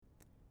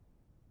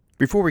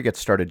Before we get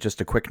started, just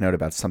a quick note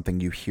about something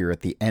you hear at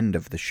the end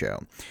of the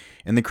show.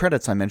 In the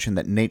credits, I mentioned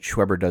that Nate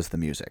Schweber does the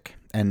music.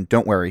 And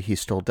don't worry, he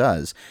still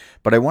does,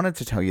 but I wanted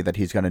to tell you that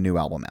he's got a new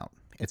album out.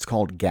 It's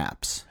called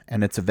Gaps,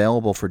 and it's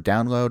available for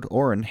download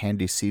or in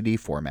handy CD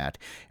format,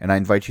 and I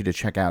invite you to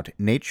check out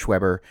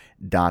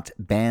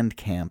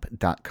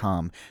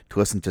nateschweber.bandcamp.com to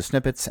listen to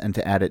snippets and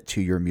to add it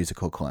to your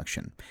musical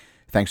collection.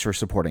 Thanks for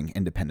supporting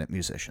independent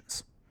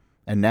musicians.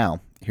 And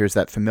now, here's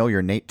that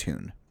familiar Nate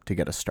tune to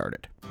get us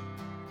started.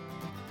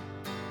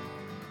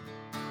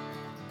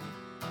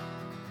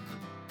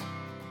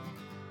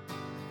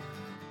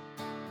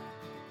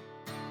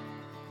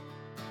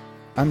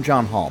 I'm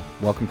John Hall.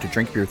 Welcome to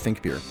Drink Beer,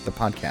 Think Beer, the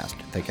podcast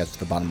that gets to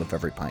the bottom of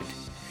every pint.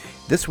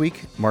 This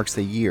week marks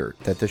the year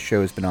that this show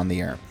has been on the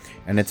air,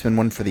 and it's been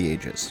one for the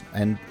ages,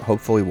 and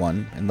hopefully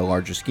one, in the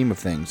larger scheme of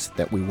things,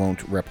 that we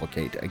won't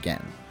replicate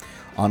again.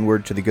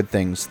 Onward to the good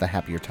things, the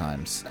happier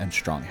times, and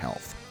strong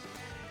health.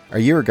 A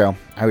year ago,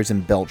 I was in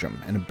Belgium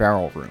in a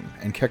barrel room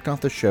and kicked off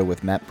the show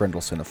with Matt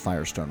Brendelson of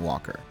Firestone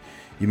Walker.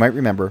 You might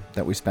remember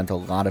that we spent a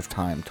lot of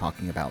time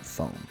talking about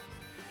foam.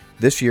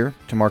 This year,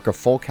 to mark a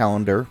full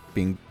calendar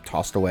being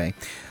tossed away,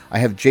 I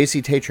have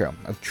JC Tatro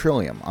of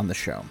Trillium on the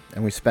show,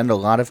 and we spend a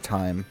lot of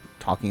time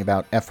talking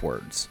about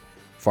F-words,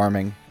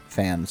 farming,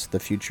 fans, the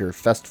future,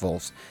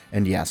 festivals,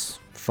 and yes,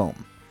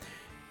 foam.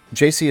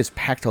 JC has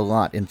packed a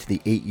lot into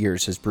the 8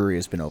 years his brewery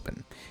has been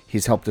open.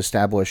 He's helped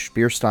establish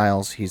beer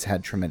styles, he's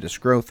had tremendous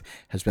growth,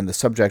 has been the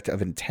subject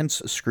of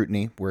intense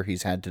scrutiny where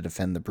he's had to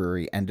defend the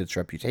brewery and its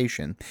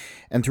reputation,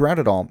 and throughout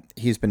it all,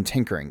 he's been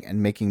tinkering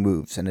and making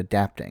moves and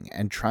adapting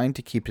and trying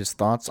to keep his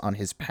thoughts on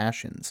his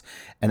passions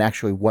and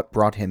actually what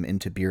brought him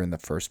into beer in the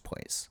first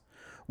place.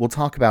 We'll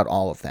talk about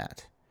all of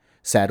that.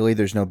 Sadly,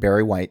 there's no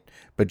Barry White,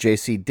 but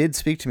JC did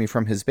speak to me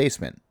from his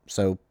basement,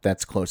 so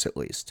that's close at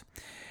least.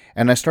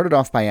 And I started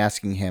off by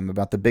asking him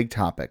about the big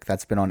topic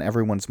that's been on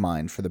everyone's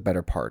mind for the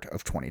better part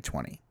of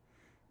 2020.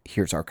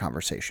 Here's our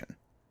conversation.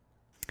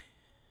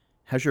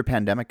 How's your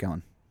pandemic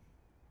going?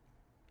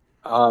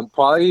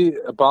 Probably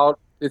about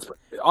it's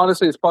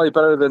honestly it's probably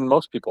better than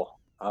most people.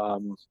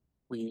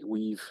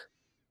 We've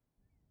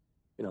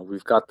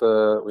I've got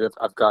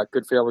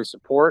good family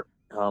support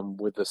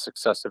with the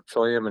success of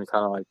Trillium, and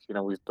kind of like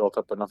we've built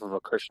up enough of a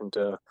cushion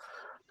to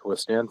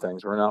withstand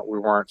things. We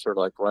weren't sort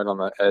of like right on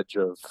the edge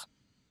of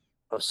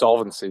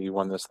solvency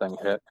when this thing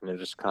hit, and it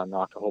just kind of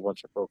knocked a whole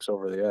bunch of folks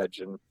over the edge.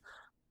 And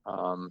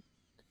um,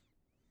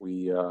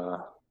 we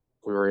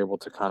we were able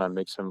to kind of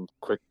make some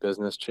quick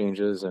business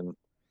changes and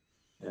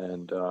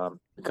kind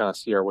of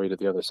see our way to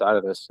the other side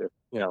of this,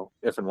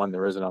 if and when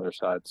there is another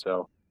side.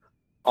 So,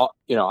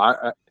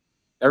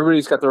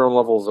 everybody's got their own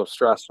levels of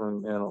stress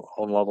and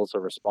own levels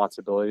of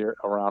responsibility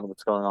around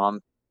what's going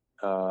on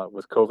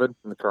with COVID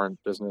in the current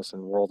business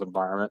and world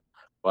environment.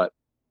 But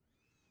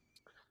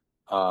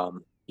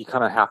you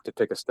kind of have to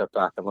take a step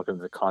back and look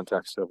into the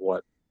context of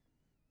what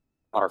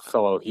our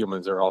fellow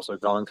humans are also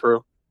going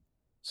through.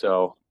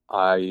 So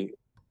I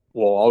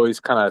will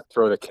always kind of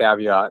throw the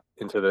caveat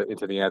into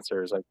the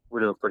answers, like we're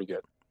doing pretty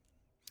good,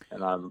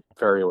 and I'm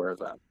very aware of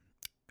that.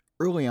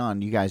 Early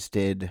on, you guys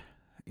did,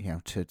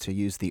 to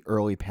use the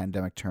early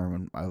pandemic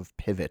term of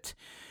pivot,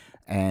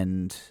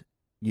 and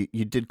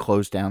you did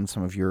close down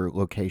some of your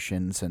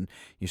locations, and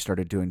you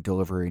started doing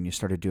delivery, and you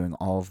started doing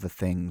all of the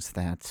things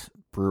that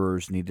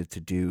brewers needed to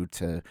do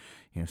to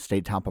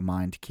stay top of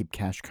mind, to keep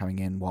cash coming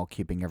in while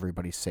keeping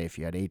everybody safe.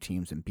 You had A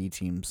teams and B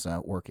teams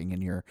working in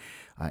your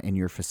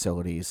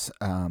facilities,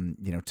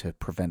 to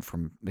prevent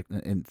from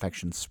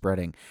infection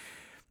spreading.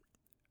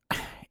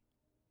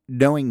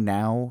 Knowing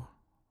now,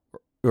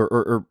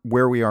 or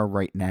where we are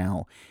right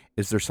now,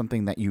 is there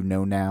something that you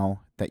know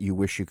now that you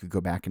wish you could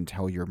go back and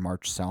tell your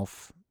March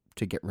self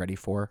to get ready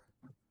for?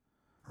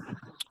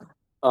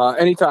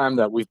 Anytime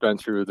that we've been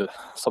through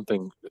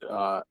something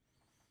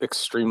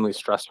extremely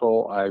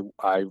stressful,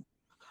 I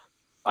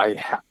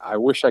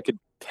wish I could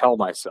tell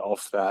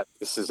myself that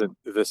this isn't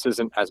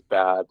as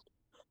bad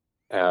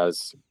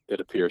as it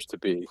appears to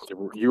be.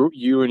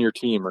 You and your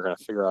team are going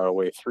to figure out a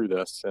way through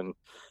this, and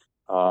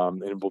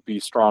we'll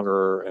be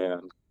stronger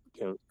and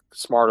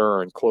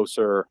smarter and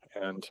closer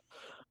and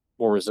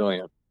more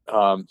resilient.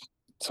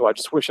 So I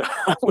just wish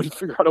I would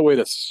figure out a way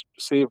to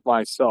save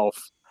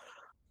myself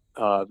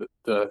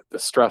the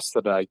stress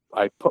that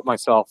I put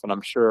myself, and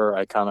I'm sure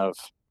I kind of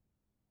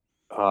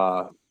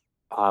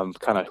I'm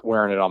kind of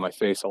wearing it on my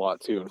face a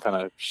lot too, and kind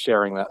of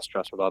sharing that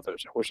stress with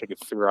others. I wish I could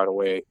figure out a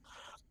way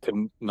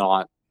to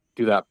not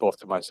do that both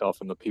to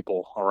myself and the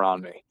people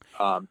around me.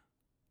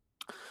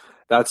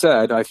 That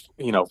said,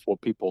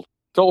 what people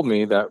told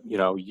me that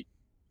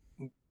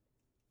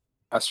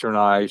Esther and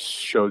I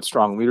showed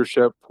strong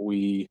leadership.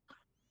 We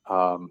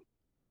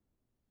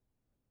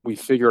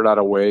figured out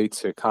a way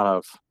to kind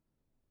of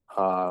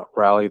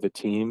rally the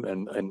team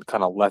and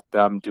kind of let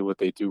them do what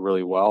they do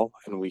really well,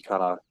 and we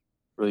kind of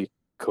really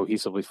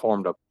cohesively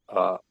formed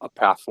a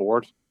path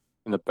forward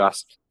in the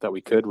best that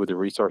we could with the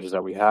resources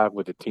that we have,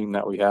 with the team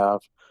that we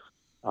have,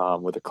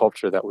 with the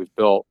culture that we've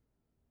built,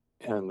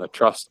 and the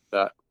trust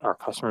that our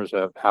customers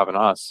have in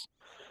us.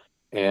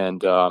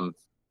 And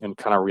and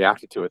kind of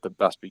reacted to it the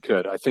best we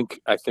could. I think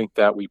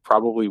that we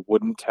probably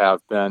wouldn't have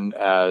been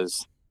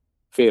as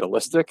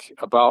fatalistic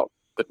about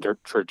the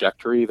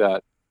trajectory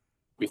that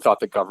we thought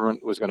the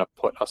government was going to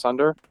put us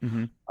under.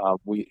 Mm-hmm.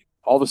 We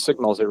all the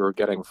signals that we were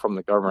getting from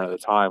the government at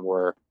the time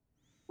were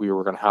we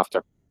were going to have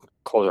to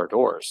close our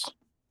doors.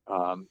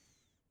 And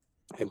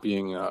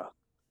being a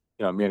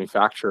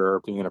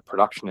manufacturer, being in a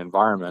production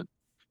environment,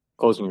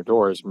 closing your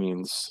doors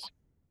means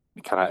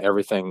kind of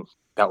everything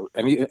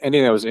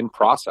anything that was in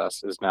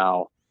process is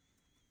now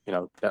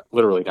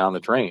literally down the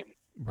drain.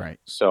 Right.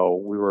 So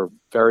we were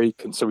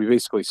so we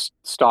basically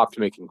stopped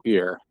making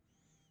beer.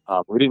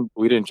 We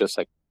didn't just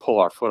like pull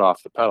our foot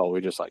off the pedal.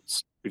 We just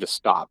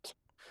stopped,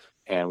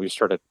 and we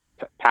started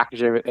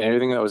packaging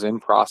everything that was in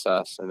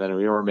process, and then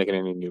we weren't making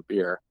any new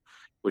beer,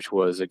 which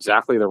was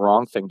exactly the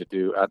wrong thing to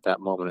do at that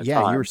moment in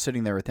time. Yeah, you were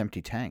sitting there with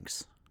empty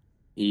tanks.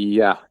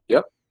 Yeah.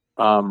 Yep.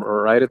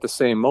 Right at the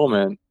same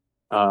moment,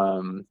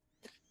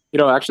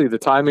 actually the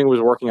timing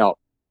was working out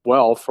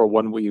well for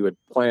when we would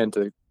plan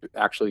to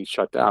actually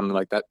shut down.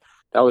 Like that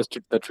was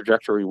the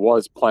trajectory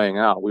was playing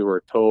out. We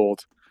were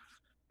told,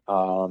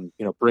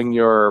 bring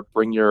your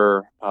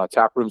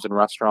tap rooms and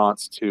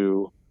restaurants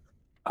to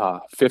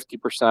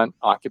 50%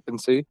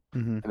 occupancy,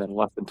 Mm-hmm. and then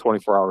less than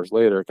 24 hours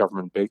later,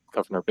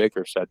 Governor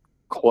Baker said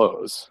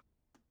close.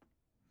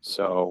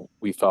 So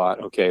we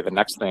thought, okay, the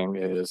next thing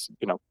is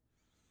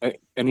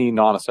any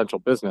non-essential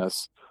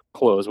business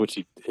close, which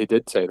he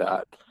did say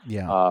that.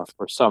 Yeah.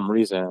 For some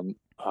reason,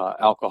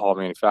 alcohol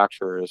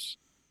manufacturers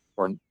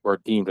were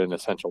deemed an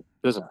essential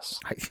business.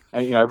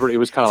 And everybody, it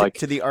was kind of like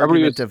to the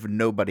argument of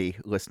nobody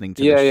listening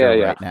to the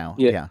show right now.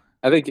 Yeah.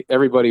 I think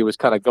everybody was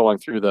kind of going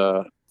through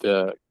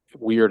the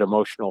weird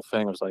emotional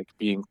thing. It was like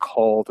being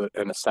called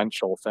an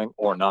essential thing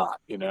or not,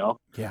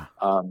 Yeah.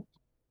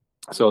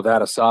 So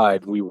that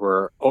aside, we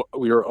were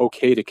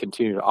okay to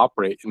continue to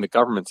operate in the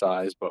government's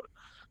eyes, but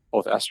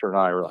both Esther and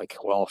I were like,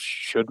 well,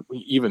 should we,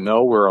 even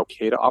though we're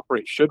okay to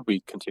operate, should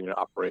we continue to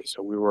operate?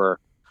 So we were,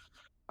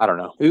 I don't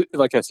know.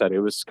 Like I said, it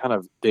was kind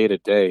of day to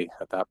day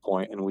at that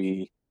point, and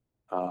we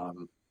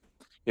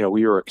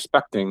were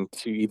expecting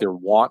to either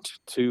want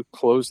to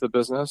close the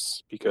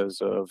business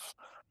because of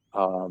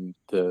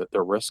the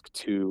risk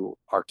to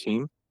our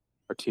team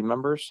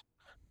members,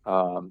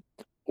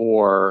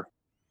 or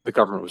the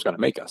government was going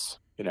to make us.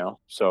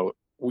 So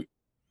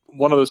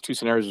one of those two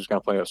scenarios was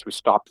going to play out. So we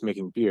stopped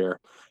making beer,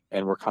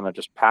 and we're kind of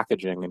just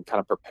packaging and kind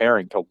of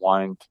preparing to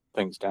wind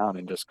things down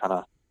and just kind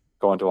of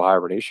go into a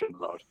hibernation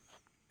mode.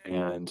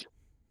 And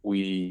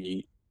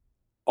we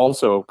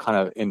also kind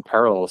of in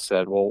parallel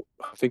said, well,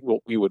 I think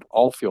we would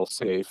all feel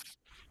safe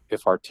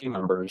if our team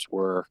members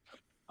were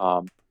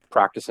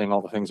practicing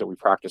all the things that we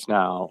practice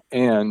now,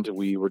 and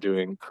we were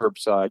doing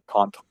curbside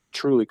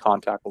truly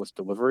contactless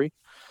delivery.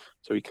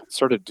 So we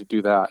started to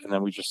do that, and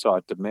then we just saw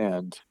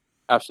demand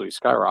absolutely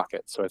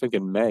skyrocket. So I think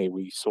in May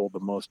we sold the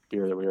most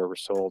beer that we ever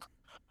sold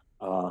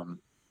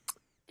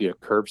via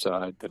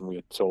curbside than we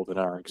had sold in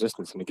our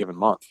existence in a given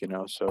month.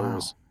 So Wow.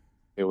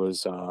 it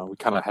was we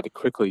kind of had to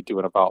quickly do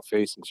an about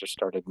face and just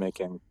started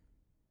making,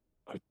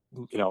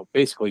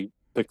 basically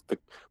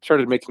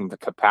started making the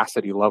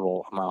capacity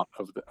level amount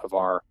of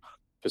our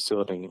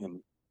facility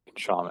in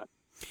Shaman.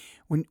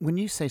 When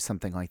you say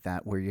something like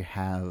that, where you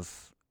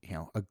have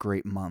a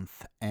great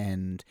month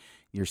and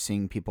you're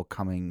seeing people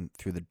coming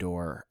through the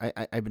door,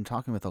 I've been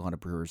talking with a lot of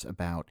brewers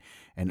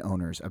and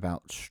owners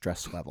about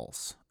stress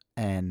levels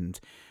and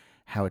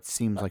how it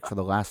seems like for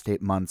the last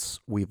 8 months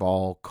we've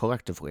all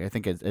collectively, I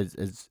think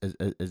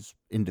as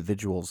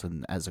individuals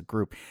and as a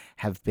group,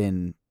 have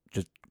been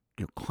just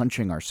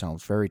clenching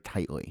ourselves very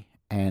tightly,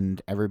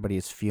 and everybody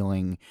is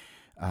feeling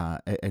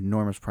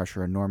enormous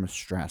pressure, enormous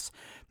stress.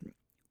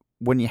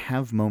 When you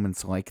have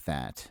moments like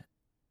that,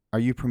 are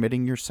you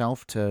permitting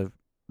yourself to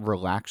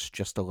relax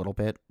just a little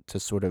bit, to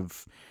sort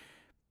of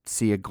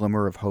see a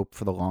glimmer of hope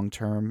for the long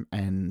term?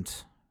 And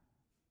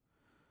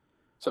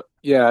so,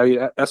 yeah, I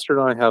mean, Esther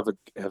and I have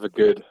a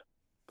good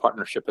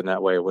partnership in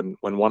that way. When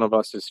one of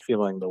us is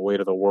feeling the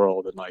weight of the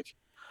world and like,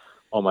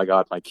 oh my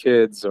God, my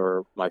kids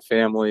or my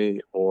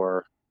family,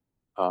 or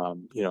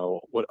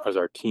what does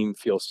our team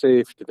feel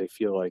safe? Do they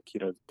feel like,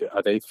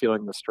 are they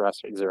feeling the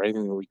stress? Is there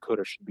anything that we could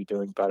or should be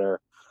doing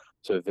better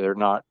so they're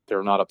not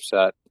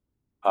upset?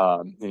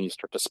 And you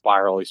start to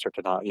spiral. You start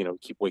to not,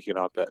 keep waking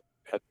up at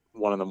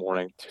 1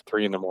 a.m,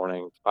 3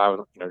 a.m, 5,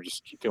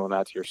 just keep doing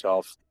that to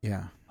yourself.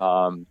 yeah.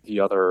 The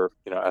other,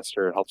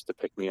 Esther helps to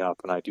pick me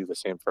up, and I do the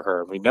same for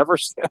her. And we never,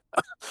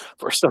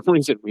 for some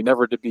reason,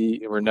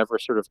 we're never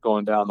sort of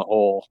going down the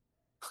hole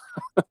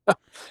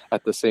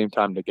at the same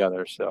time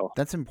together. So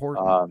That's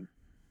important.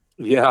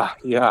 Yeah.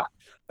 I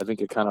think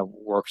it kind of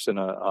works in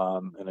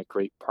a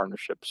great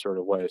partnership sort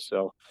of way.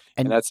 So,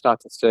 and that's not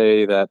to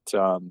say that,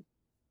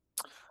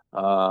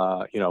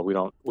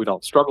 we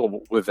don't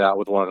struggle with that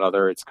with one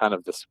another. It's kind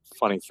of this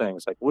funny thing.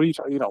 It's like,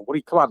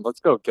 come on, let's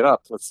go, get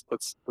up. Let's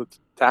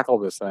tackle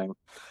this thing.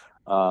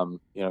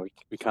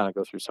 We kind of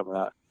go through some of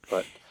that,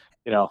 but,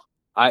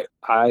 I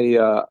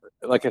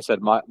like I said,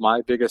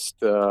 my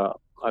biggest kind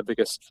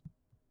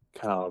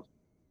of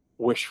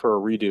wish for a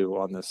redo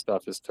on this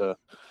stuff is to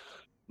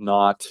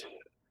not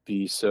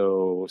be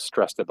so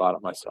stressed about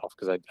it myself,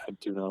 because I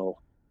do know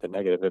the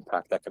negative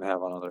impact that can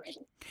have on others.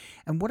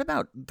 And what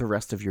about the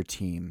rest of your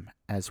team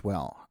as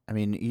well? I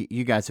mean,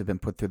 you guys have been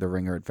put through the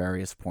ringer at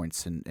various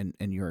points in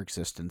your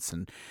existence,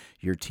 and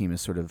your team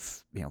is sort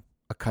of,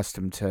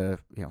 accustomed to,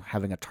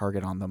 having a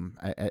target on them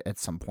at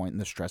some point,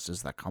 and the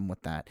stresses that come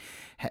with that.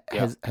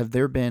 Yeah. Have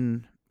there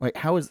been, like,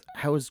 how has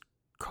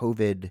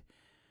COVID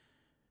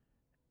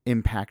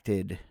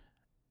impacted,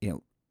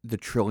 the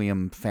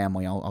Trillium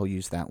family? I'll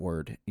use that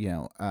word,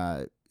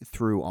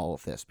 through all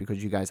of this,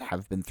 because you guys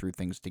have been through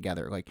things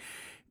together. Like,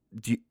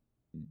 do you,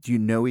 do you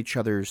know each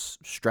other's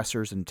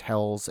stressors and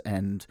tells,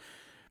 and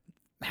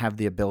have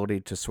the ability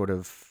to sort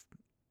of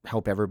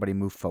help everybody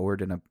move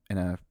forward in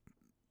a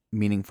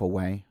meaningful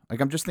way?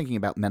 Like, I'm just thinking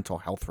about mental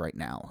health right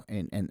now,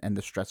 and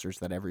the stressors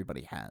that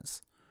everybody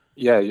has.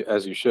 Yeah,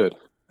 as you should.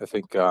 I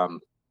think I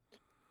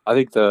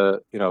think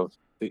the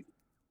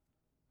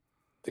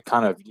the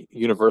kind of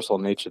universal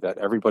nature that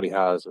everybody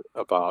has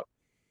about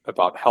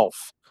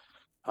health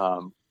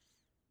um,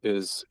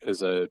 is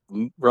a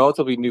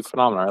relatively new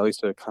phenomenon, or at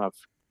least a kind of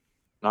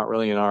not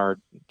really in our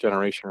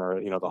generation, or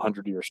the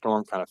 100-year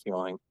storm kind of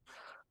feeling.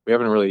 We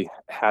haven't really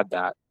had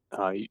that.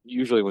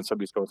 Usually, when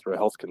somebody's going through a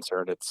health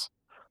concern, it's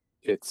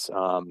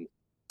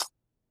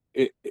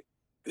it, it,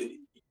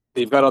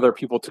 they've got other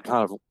people to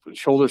kind of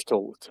shoulders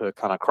to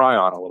kind of cry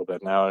on a little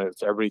bit. Now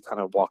it's everybody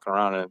kind of walking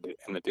around, and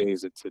in the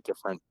days it's a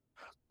different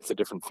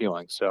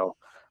feeling. So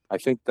I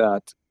think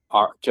that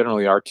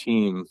generally our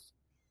team,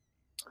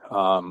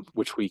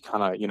 which we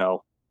kind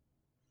of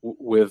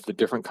with the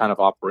different kind of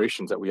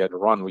operations that we had to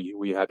run,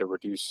 we had to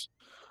reduce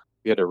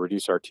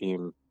our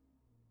team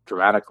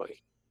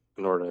dramatically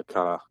in order to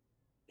kind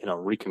of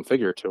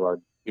reconfigure to our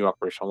new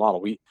operational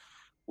model.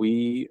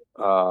 We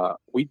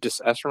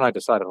just Esther and I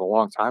decided a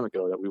long time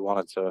ago that we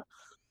wanted to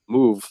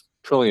move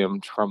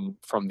Trillium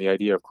from the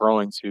idea of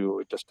growing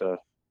to just a,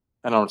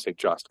 I don't want to say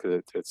just,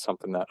 because it's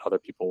something that other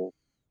people,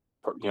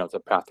 it's a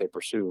path they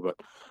pursue, but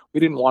we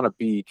didn't want to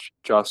be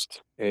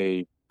just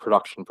a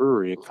production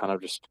brewery and kind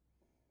of just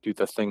do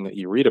the thing that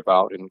you read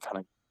about, and kind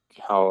of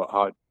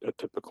how a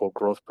typical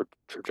growth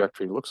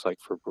trajectory looks like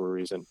for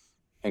breweries, and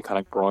kind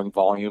of growing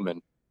volume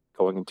and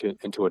going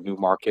into a new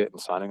market and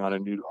signing on a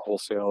new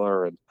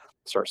wholesaler and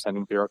start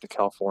sending beer out to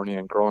California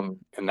and growing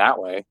in that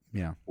way.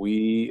 Yeah.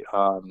 We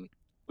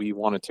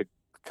wanted to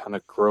kind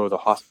of grow the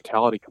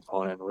hospitality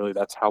component, and really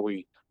that's how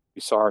we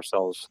saw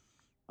ourselves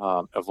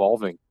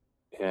evolving.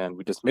 And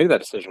we just made that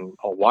decision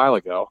a while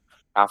ago,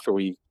 after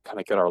we kind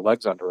of get our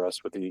legs under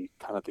us with the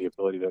kind of the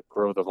ability to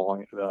grow the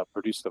volume,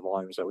 produce the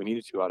volumes that we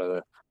needed to out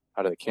of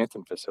the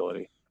Canton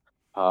facility.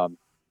 Um,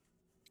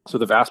 so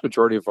the vast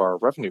majority of our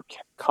revenue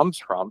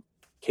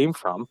came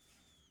from,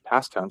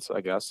 past tense,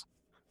 I guess,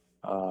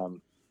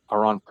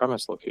 our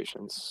on-premise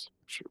locations,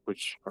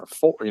 which are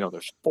full.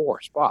 There's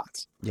 4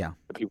 spots Yeah.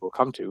 that people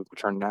come to,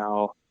 which are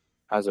now,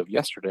 as of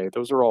yesterday,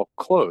 those are all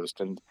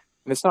closed. And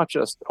it's not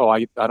just, oh,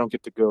 I don't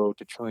get to go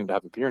to Trillium to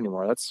have a beer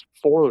anymore. That's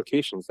 4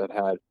 locations that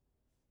had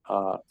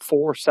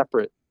 4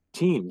 separate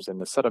teams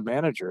and the set of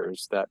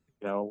managers that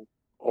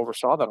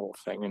oversaw that whole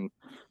thing,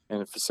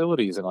 and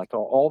facilities, and like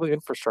all the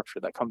infrastructure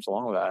that comes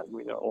along with that.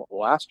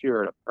 Last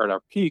year at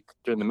our peak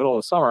during the middle of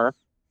the summer,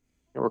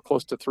 we're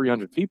close to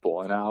 300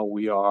 people, and now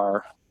we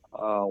are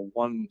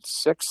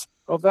 1/6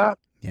 of that.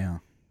 Yeah.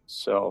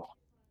 So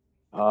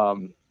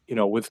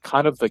with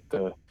kind of like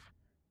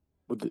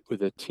with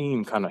the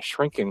team kind of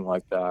shrinking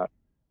like that,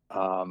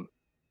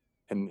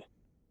 and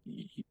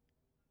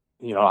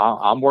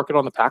I'm working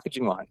on the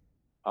packaging line.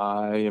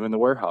 I am in the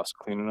warehouse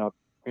cleaning up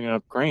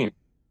grain.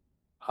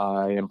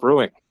 I am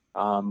brewing.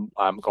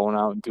 I'm going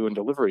out and doing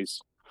deliveries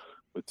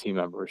with team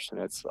members,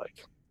 and it's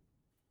like,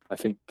 I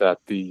think that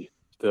the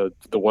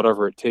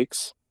whatever it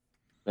takes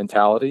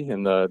mentality,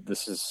 and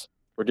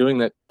we're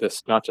doing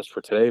this not just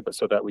for today, but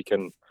so that we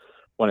can,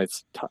 when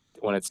it's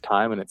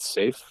time and it's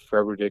safe for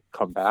everybody to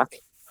come back,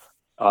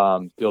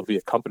 there'll be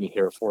a company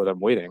here for them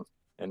waiting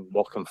and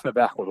welcome them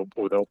back with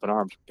open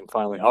arms. We can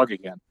finally hug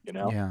again.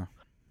 Yeah.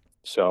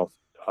 So,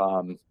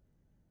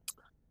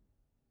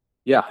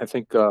 yeah, I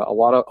think a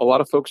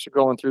lot of folks are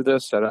going through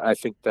this, and I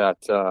think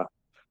that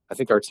I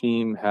think our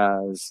team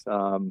has,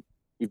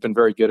 we've been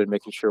very good at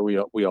making sure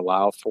we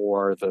allow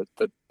for the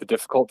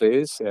difficult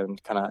days,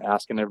 and kind of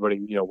asking everybody,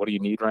 what do you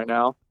need right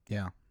now?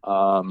 Yeah.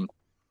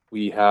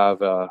 We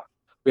have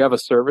a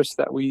service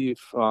that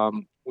we've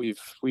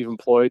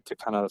employed to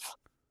kind of,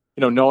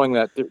 knowing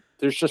that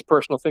there's just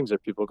personal things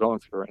that people are going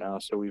through right now.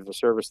 So we have a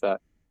service that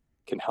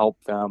can help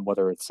them,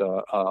 whether it's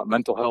a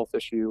mental health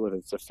issue, whether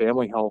it's a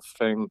family health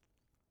thing,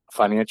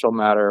 financial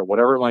matter,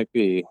 whatever it might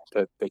be,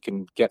 that they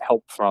can get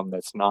help from.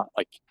 That's not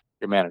like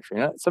your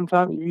manager.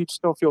 Sometimes you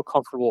just don't feel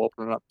comfortable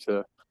opening up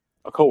to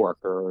a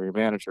coworker or your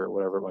manager or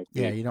whatever it might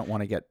be. Yeah. You don't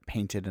want to get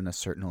painted in a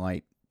certain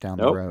light down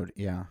the Nope. road.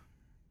 Yeah.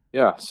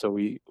 Yeah. So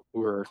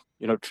we're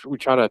we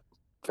try to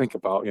think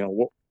about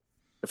what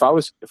if I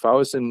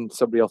was in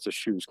somebody else's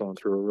shoes going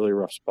through a really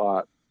rough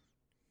spot,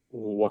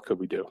 what could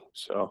we do?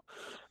 So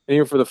And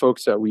even for the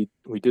folks that we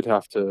did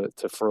have to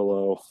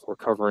furlough, we're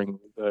covering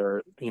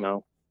their,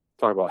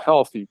 talk about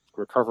health,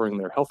 we're covering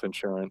their health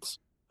insurance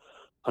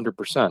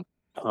 100%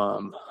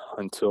 um,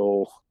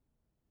 until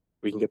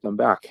we can get them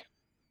back.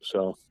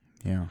 So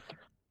Yeah.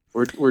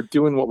 we're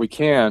doing what we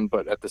can,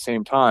 but at the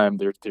same time,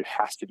 there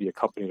has to be a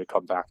company to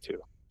come back to.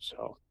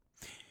 So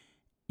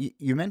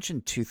You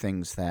mentioned two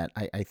things that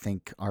I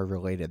think are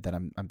related that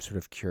I'm sort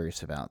of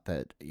curious about.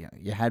 That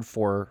you had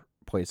four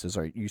places,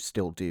 or you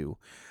still do,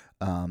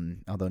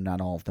 although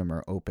not all of them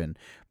are open.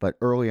 But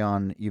early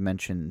on, you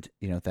mentioned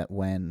that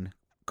when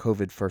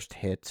COVID first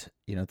hit,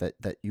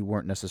 that you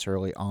weren't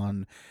necessarily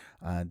on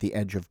the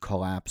edge of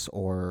collapse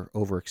or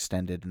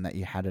overextended, and that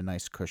you had a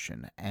nice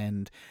cushion.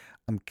 And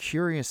I'm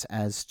curious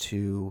as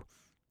to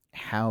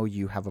how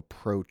you have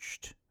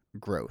approached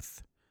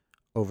growth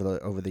over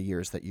the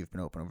years that you've been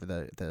open. Over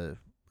the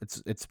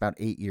it's about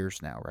 8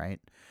 years now,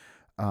 right?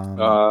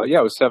 yeah,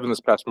 it was 7 this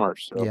past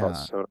March, so about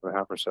Yeah.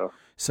 7.5 or so.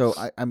 So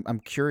I'm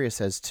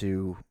curious as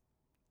to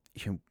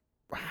you know,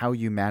 how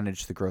you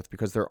manage the growth,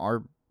 because there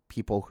are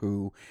people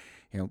who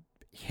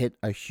hit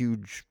a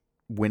huge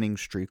winning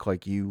streak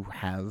like you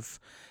have,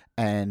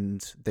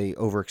 and they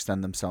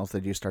overextend themselves.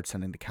 They do start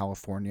sending to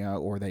California,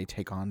 or they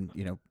take on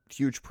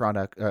huge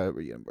projects,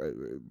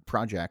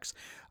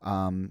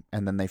 and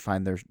then they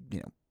find their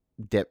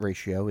debt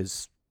ratio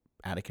is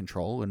out of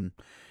control, and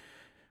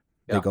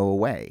they Yeah, go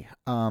away.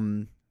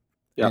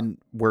 yeah, And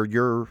where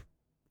you're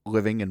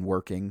living and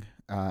working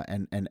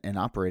and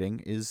operating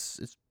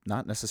is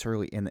not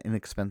necessarily an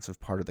inexpensive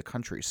part of the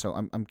country. So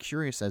I'm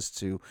curious as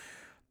to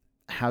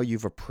how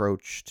you've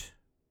approached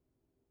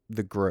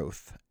the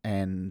growth,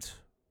 and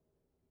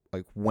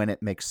like when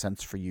it makes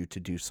sense for you to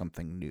do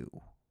something new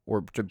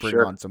or to bring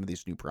sure. on some of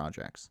these new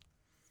projects.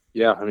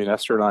 Yeah, I mean,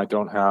 Esther and I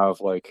don't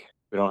have like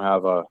we don't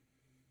have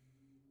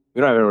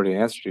anybody to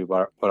answer to,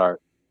 but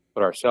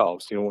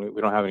ourselves. We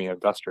don't have any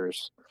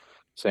investors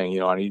saying,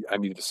 I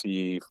need to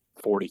see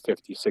 40,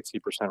 50,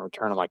 60%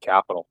 return on my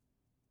capital.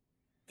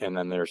 And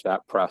then there's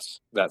that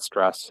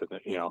stress, and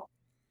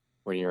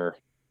when you're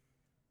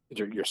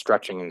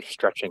stretching and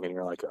stretching, and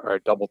you're like, all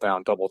right, double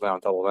down, double down,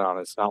 double down.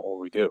 It's not what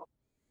we do.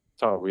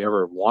 It's not what we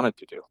ever wanted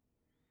to do.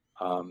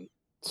 Um,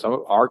 some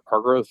of our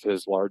growth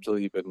has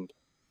largely been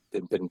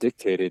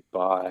dictated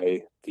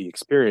by the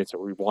experience that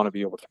we want to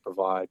be able to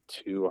provide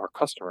to our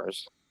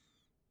customers,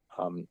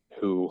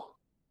 who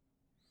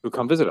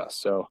come visit us.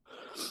 So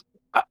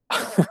I,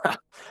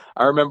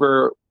 I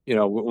remember,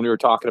 when we were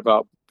talking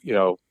about,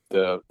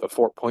 the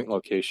Fort Point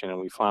location, and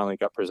we finally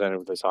got presented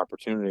with this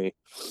opportunity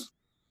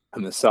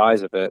and the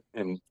size of it,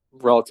 and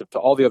relative to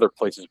all the other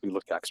places we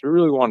looked at, because we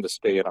really wanted to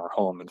stay in our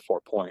home in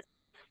Fort Point.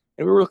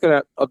 And we were looking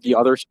at the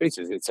other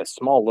spaces. It's a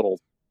small little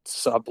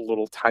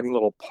tiny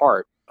little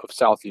part of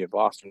Southie and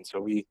Boston. So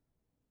we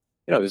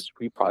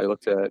probably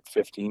looked at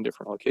 15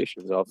 different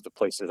locations of the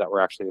places that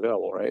were actually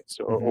available, right?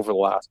 So Mm-hmm. over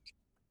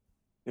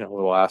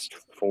the last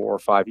 4 or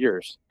 5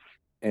 years,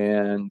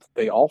 and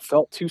they all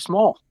felt too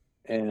small.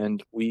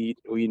 And we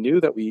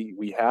knew that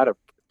we had a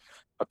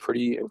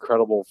pretty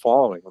incredible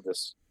following of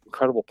this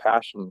incredible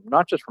passion,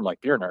 not just from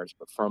like beer nerds,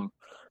 but from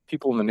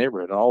people in the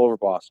neighborhood and all over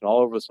Boston, all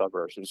over the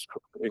suburbs. It was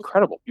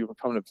incredible. People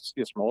coming to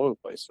see us from all over the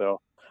place.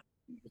 So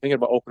thinking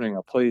about opening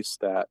a place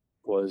that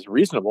was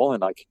reasonable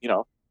and like,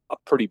 a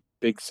pretty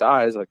big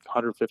size, like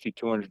 150,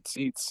 200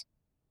 seats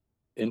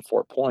in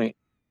Fort Point.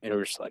 And we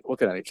were just like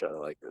looking at each other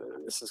like,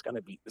 this is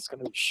gonna be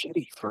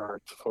shitty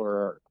for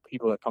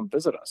people that come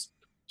visit us.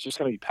 It's just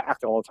gonna be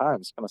packed all the time.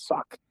 It's gonna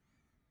suck.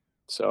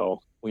 So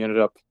we ended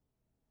up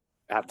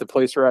at the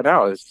place right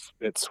now.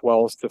 It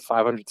swells to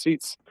 500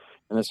 seats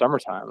in the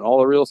summertime, and all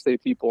the real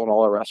estate people and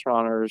all the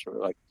restaurateurs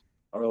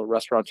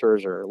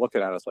are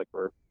looking at us like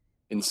we're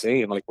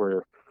insane, like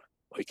we're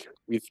like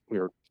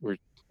we're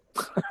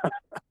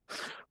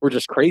we're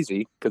just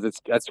crazy, because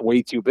that's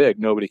way too big.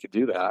 Nobody could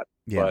do that.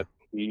 Yeah. But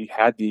we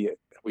had the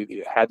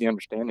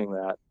understanding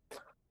that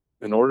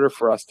in order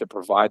for us to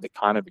provide the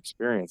kind of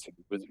experience, and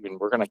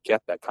we're going to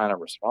get that kind of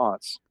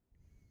response,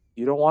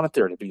 you don't want it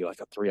there to be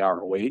like a 3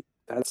 hour wait.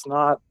 That's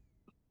not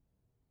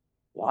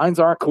Lines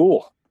aren't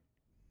cool.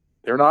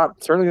 They're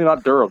not certainly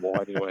not durable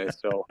anyway.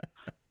 So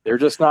they're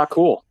just not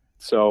cool.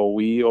 So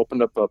we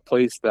opened up a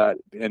place that,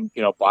 and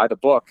by the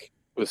book,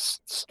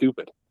 was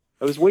stupid.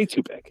 It was way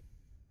too big.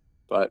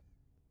 But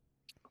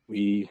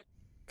we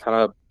kind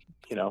of,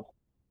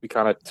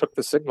 took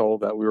the signal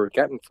that we were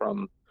getting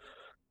from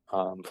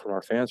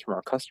our fans, from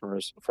our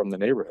customers, from the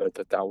neighborhood,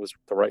 that was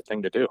the right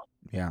thing to do.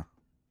 Yeah.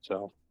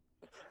 So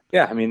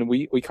yeah, I mean,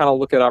 we kind of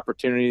look at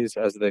opportunities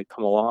as they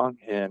come along,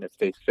 and if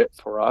they fit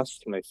for us,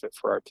 and they fit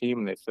for our team,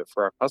 and they fit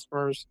for our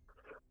customers,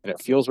 and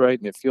it feels right,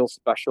 and it feels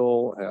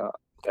special,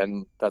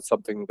 then that's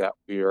something that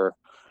we're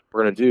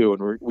going to do.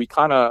 And we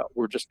kind of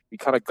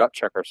gut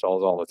check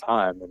ourselves all the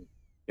time, and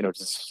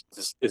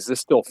is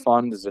this still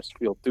fun? Does this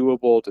feel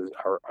doable?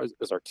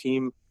 Is our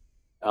team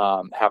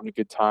having a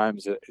good time?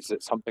 Is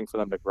it something for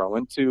them to grow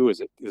into?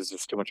 Is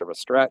this too much of a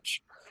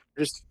stretch?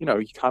 Just you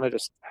kind of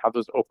just have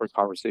those open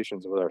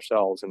conversations with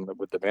ourselves and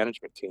with the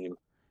management team.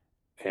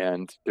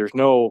 And there's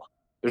no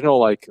there's no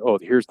like, oh,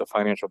 here's the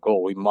financial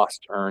goal. We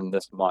must earn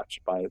this much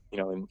by,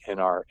 in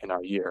our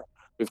year.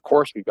 Of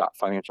course, we've got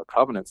financial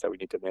covenants that we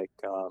need to make.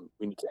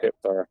 We need to hit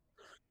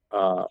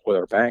with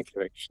our bank,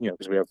 like,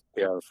 because we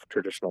have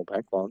traditional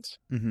bank loans.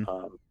 Mm-hmm.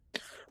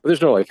 But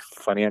there's no like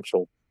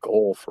financial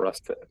goal for us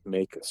to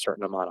make a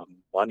certain amount of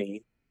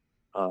money.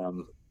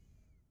 Um,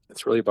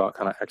 it's really about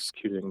kind of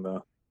executing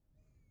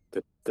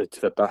to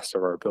the best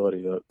of our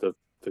ability, the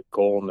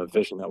goal and the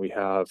vision that we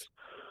have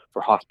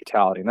for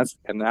hospitality,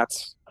 and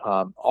that's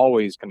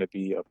always going to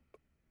be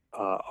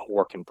a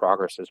work in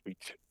progress as we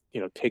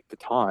take the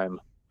time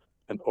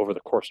and over the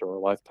course of our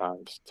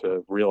lifetimes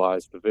to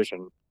realize the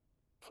vision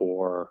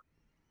for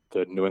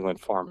the New England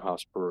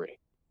Farmhouse Brewery.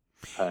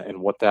 And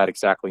what that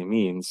exactly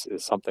means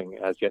is something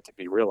that has yet to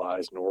be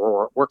realized, and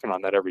we're working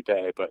on that every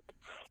day. But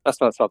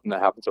that's not something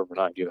that happens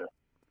overnight either.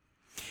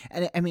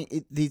 And I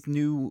mean, these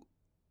new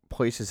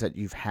places that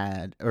you've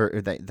had,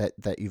 or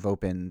that you've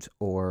opened,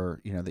 or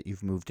that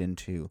you've moved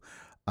into,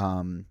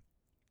 I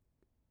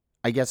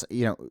guess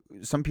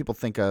some people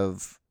think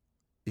of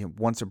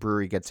once a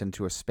brewery gets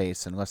into a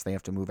space, unless they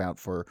have to move out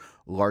for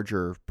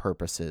larger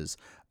purposes,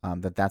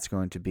 that's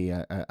going to be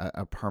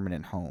a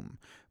permanent home.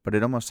 But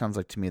it almost sounds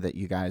like to me that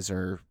you guys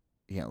are,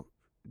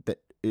 that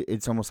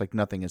it's almost like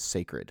nothing is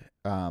sacred.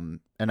 And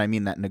I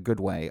mean that in a good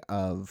way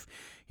of,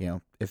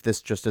 if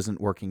this just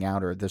isn't working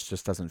out or this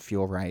just doesn't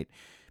feel right,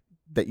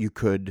 that you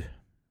could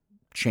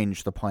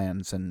change the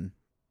plans and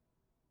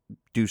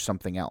do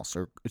something else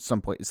or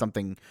someplace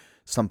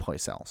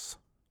else.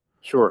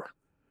 Sure.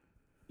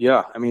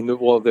 Yeah. I mean,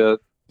 the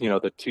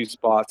two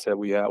spots that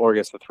we have, or I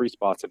guess the three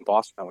spots in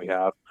Boston that we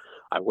have,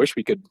 I wish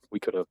we could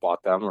have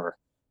bought them, or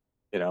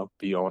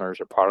be owners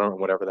or part of them, or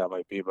whatever that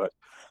might be. But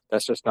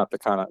that's not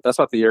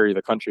the area of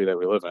the country that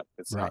we live in.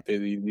 It's Right. not.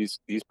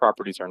 These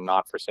properties are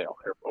not for sale.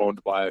 They're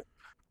owned by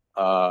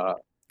uh,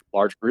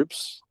 large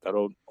groups that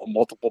own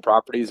multiple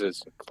properties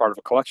as part of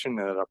a collection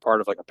and are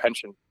part of like a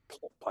pension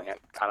plan,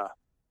 kind of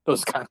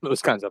those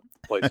kinds of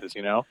places.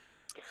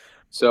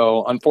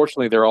 So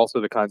unfortunately, they're also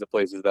the kinds of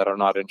places that are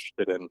not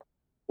interested in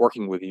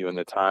working with you in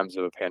the times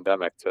of a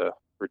pandemic to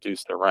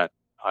reduce their rent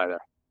either.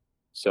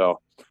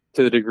 So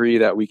to the degree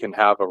that we can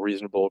have a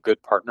reasonable,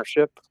 good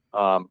partnership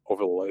over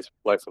the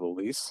life of the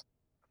lease,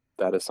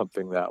 that is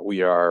something that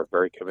we are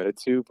very committed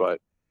to. But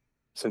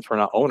since we're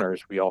not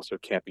owners, we also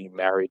can't be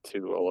married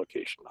to a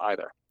location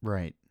either.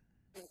 Right.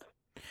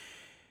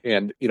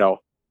 And,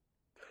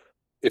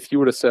 if you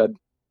would have said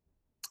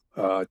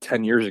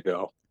 10 years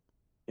ago,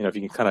 if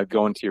you can kind of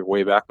go into your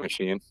Wayback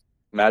Machine,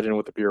 imagine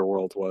what the beer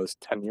world was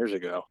 10 years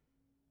ago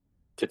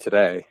to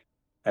today,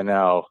 and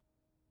now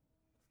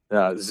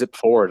zip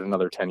forward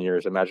another 10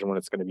 years, imagine what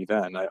it's going to be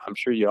then. I'm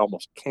sure you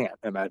almost can't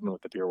imagine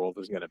what the beer world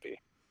is going to be.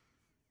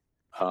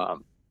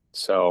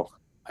 So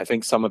I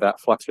think some of that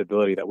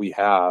flexibility that we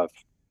have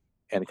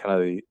and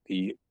kind of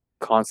the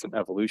constant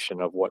evolution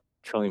of what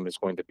Trillium is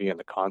going to be in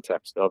the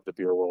context of the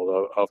beer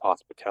world, of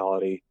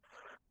hospitality,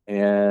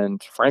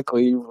 and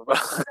frankly,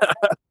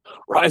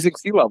 rising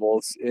sea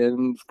levels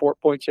in Fort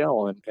Point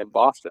Channel and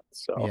Boston.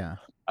 So Yeah.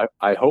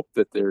 I hope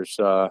that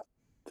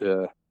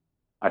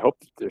I hope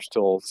that there's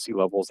still sea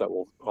levels that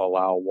will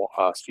allow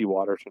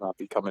seawater to not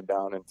be coming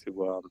down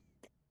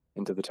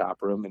into the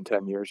tap room in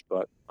 10 years,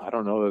 but I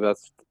don't know that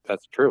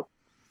that's true.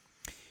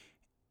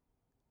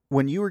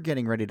 When you were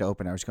getting ready to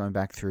open, I was going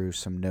back through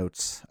some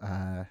notes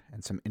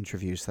and some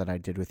interviews that I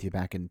did with you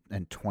back in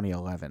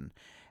 2011,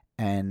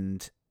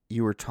 and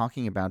you were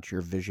talking about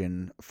your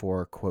vision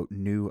for, quote,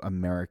 new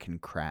American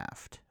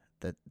craft,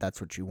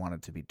 that's what you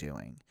wanted to be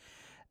doing.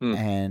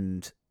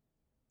 And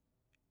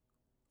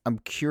I'm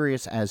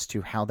curious as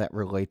to how that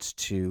relates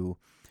to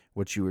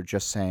what you were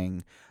just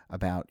saying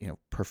about,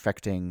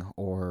 perfecting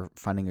or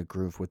finding a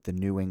groove with the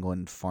New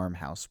England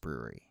Farmhouse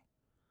Brewery.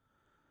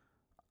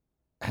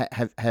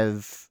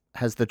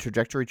 Has the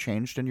trajectory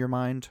changed in your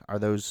mind? Are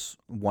those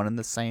one and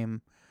the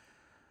same?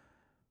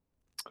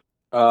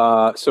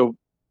 So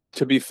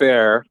to be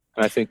fair,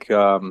 and I think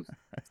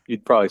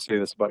you'd probably say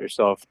this about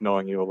yourself,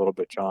 knowing you a little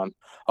bit, John,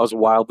 I was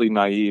wildly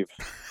naive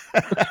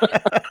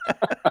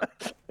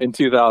in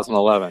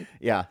 2011.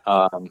 Yeah.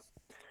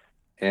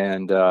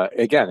 And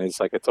again, it's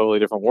like a totally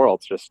different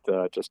world just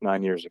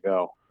 9 years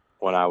ago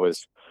when I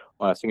was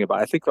thinking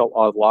about it. I think a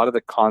lot of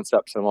the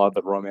concepts and a lot of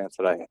the romance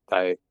that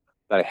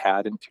I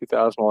had in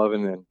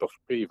 2011 and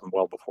even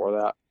well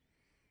before that,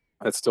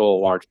 that's still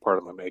a large part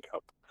of my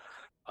makeup.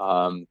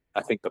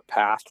 I think the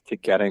path to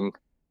getting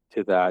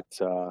to that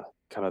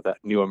kind of that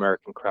new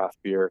American craft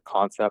beer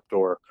concept,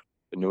 or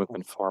the New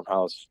England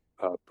Farmhouse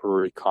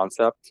Brewery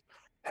concept,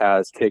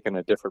 has taken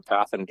a different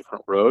path and a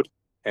different road,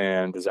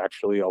 and is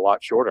actually a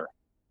lot shorter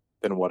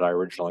than what I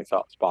originally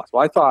thought was possible.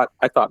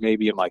 I thought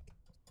maybe in like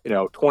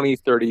 20,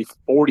 30,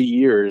 40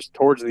 years,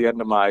 towards the end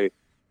of my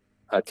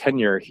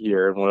tenure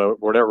here, and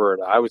whatever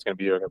I was going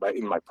to be doing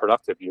in my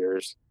productive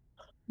years,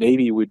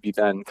 maybe we'd be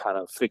then kind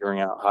of figuring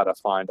out how to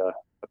find a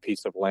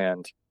piece of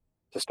land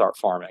to start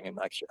farming and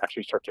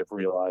actually start to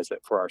realize it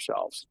for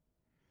ourselves.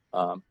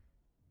 I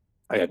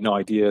had no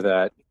idea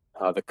that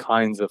the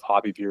kinds of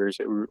hobby beers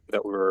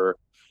that we were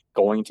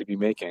going to be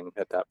making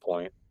at that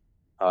point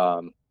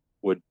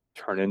would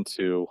turn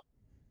into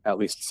at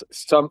least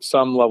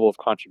some level of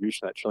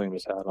contribution that Trillium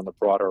has had on the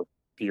broader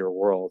beer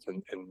world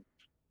and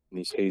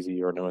these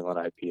hazy or New England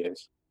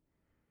IPAs.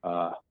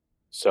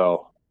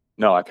 So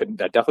no, I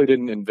definitely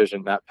didn't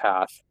envision that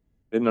path.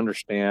 Didn't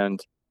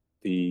understand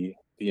the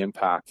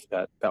impact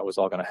that was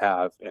all going to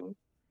have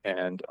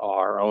and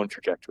our own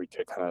trajectory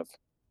to kind of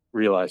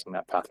realizing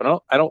that path.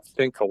 I don't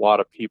think a lot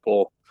of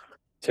people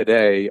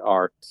today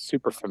are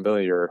super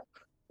familiar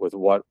with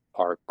what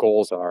our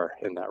goals are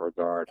in that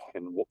regard,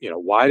 and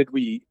why did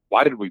we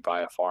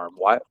buy a farm?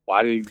 Why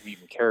do we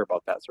even care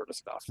about that sort of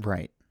stuff?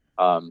 Right.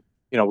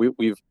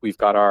 We've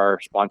got our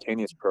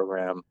spontaneous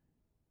program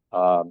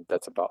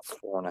that's about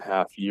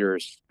 4.5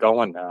 years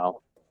going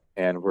now,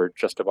 and we're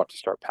just about to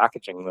start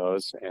packaging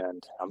those,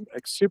 and I'm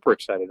super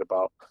excited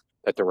about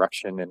that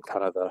direction and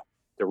kind of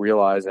the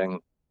realizing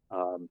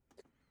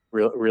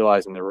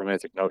realizing the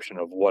romantic notion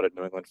of what a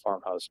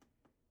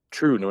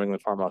true New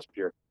England farmhouse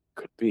beer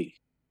could be,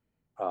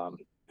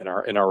 in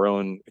our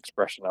own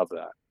expression of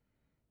that.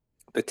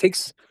 It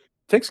takes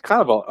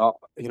kind of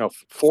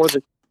for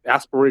the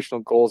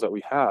aspirational goals that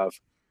we have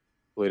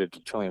related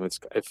to Trillium,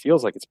 it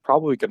feels like it's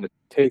probably going to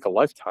take a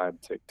lifetime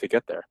to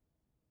get there.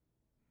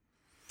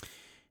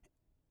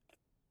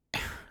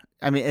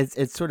 I mean,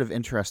 it's sort of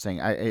interesting.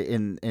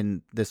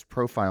 In this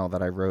profile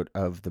that I wrote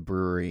of the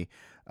brewery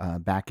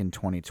back in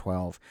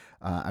 2012,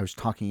 I was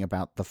talking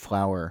about the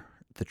flower,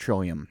 the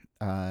Trillium,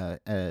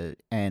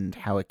 and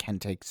how it can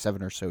take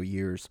 7 or so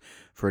years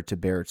for it to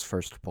bear its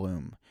first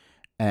bloom.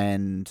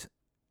 And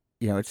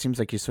it seems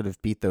like you sort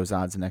of beat those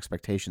odds and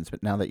expectations.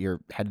 But now that you're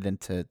headed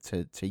into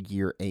to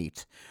year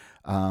 8,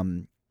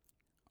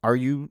 are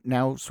you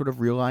now sort of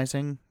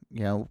realizing,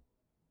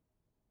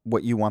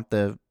 what you want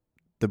the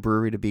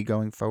brewery to be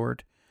going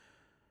forward?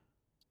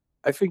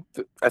 I think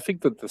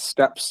that the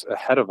steps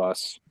ahead of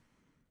us,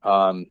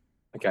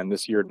 again,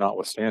 this year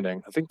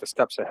notwithstanding, I think the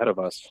steps ahead of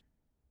us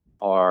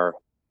are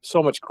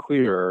so much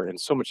clearer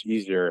and so much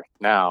easier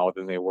now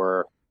than they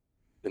were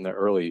in the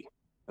early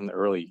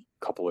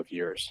couple of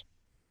years.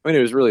 I mean,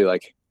 it was really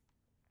like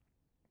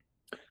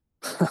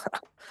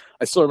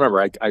I still remember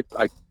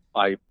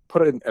I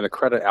put in a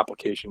credit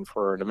application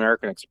for an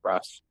American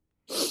Express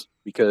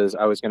because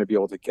I was going to be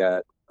able to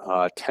get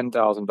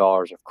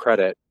 $10,000 of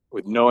credit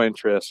with no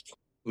interest,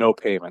 no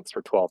payments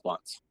for 12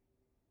 months.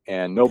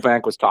 And no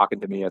bank was talking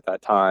to me at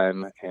that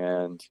time.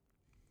 And,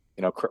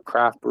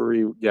 craft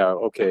brewery, yeah,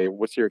 okay,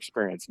 what's your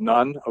experience?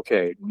 None?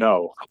 Okay,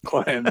 no.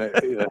 And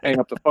hang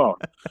up the phone.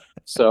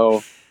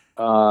 So,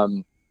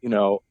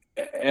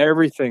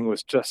 everything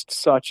was just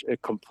such a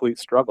complete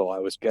struggle. I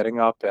was getting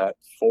up at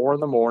 4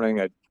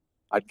 a.m.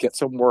 I'd get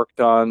some work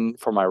done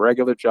for my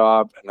regular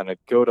job, and then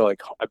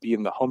I'd be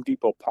in the Home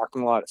Depot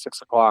parking lot at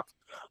 6 o'clock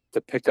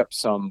to pick up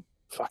some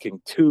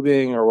fucking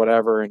tubing or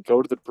whatever and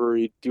go to the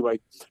brewery,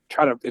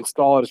 try to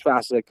install it as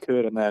fast as I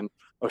could, and then,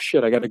 oh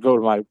shit, I got to go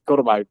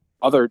to my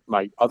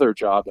other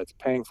job that's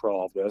paying for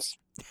all of this.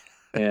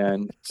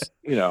 And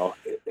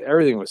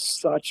everything was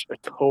such a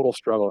total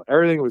struggle.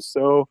 Everything was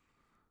so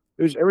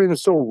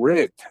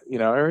rigged.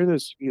 Everything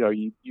was,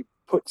 you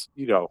put,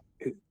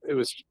 it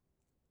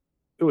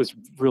was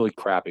really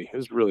crappy. It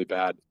was really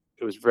bad.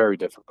 It was very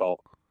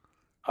difficult.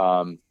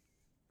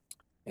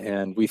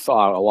 And we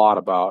thought a lot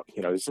about,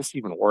 is this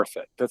even worth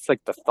it? That's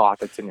like the thought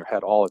that's in your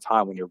head all the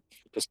time when you're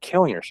just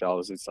killing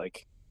yourselves. It's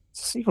like, is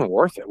this even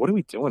worth it? What are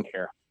we doing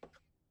here?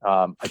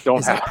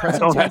 Is that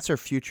present tense or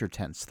future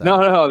tense? Though?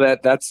 No,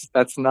 that's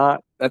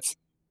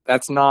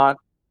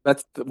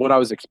what I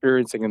was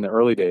experiencing in the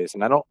early days,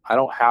 and I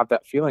don't have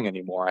that feeling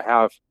anymore. I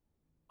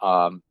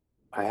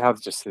have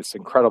just this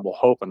incredible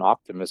hope and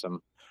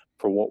optimism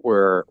for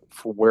where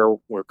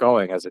we're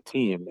going as a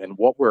team, and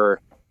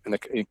and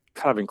the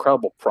kind of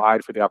incredible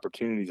pride for the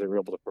opportunities that we're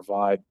able to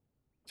provide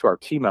to our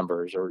team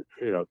members, or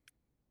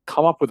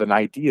come up with an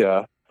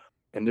idea,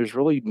 and there's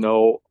really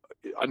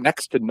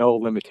next to no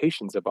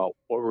limitations about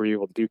what we're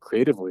able to do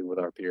creatively with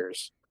our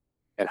beers,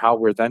 and how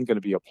we're then going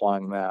to be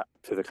applying that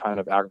to the kind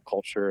of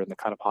agriculture and the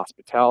kind of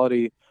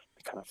hospitality,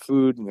 the kind of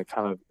food, and the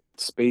kind of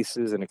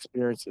spaces and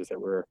experiences that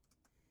we're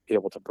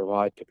able to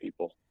provide to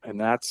people. And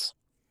that's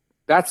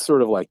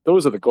sort of like,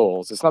 those are the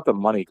goals. It's not the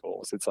money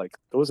goals. It's like,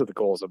 those are the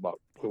goals about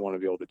what we want to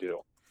be able to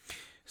do.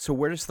 So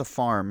where does the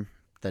farm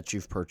that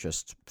you've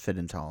purchased fit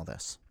into all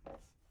this?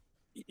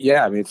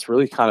 Yeah, I mean, it's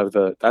really kind of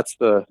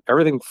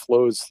everything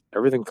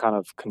kind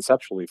of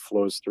conceptually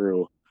flows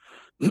through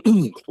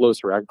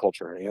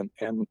agriculture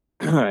and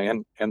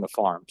the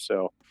farm.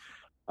 So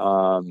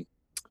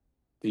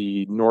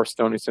the North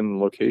Stonington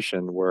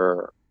location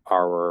where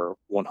our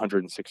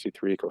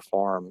 163 acre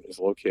farm is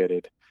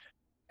located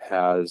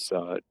has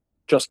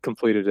just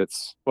completed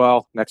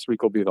next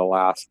week will be the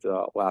last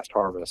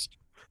harvest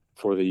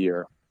for the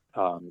year.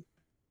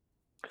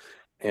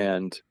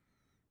 And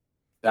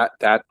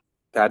that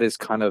is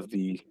kind of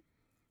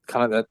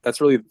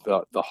that's really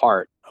the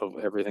heart of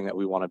everything that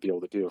we want to be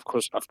able to do. Of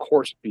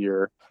course,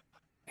 beer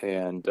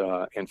and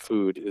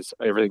food is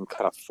everything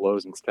kind of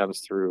flows and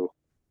stems through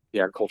the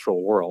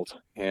agricultural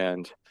world.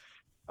 And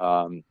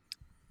Um,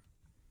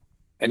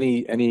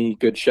 any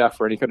good chef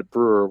or any good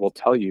brewer will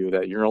tell you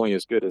that you're only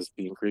as good as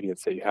the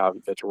ingredients that you have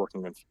that you're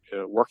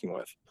working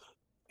with.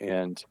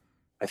 And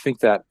I think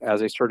that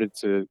as I started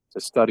to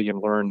study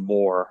and learn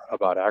more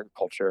about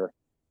agriculture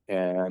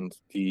and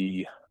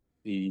the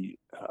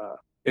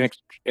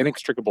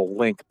inextricable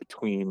link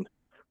between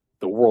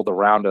the world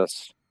around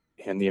us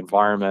and the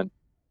environment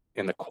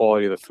and the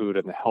quality of the food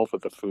and the health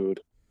of the food,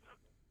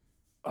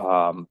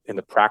 and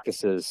the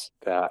practices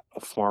that a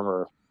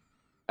farmer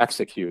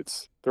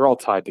executes, they're all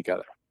tied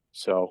together.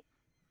 So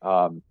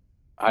um,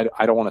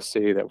 I don't want to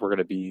say that we're going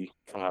to be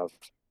kind of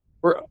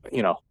we're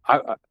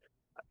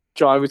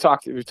John, we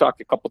talked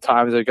a couple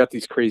times. I got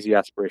these crazy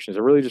aspirations.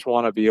 I really just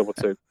want to be able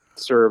to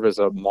serve as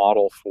a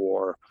model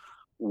for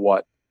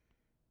what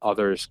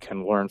others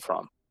can learn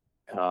from.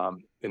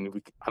 I'm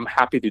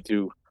happy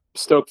to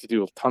stoked to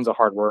do tons of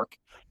hard work,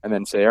 and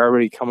then say,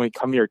 everybody,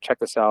 come here, check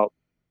this out,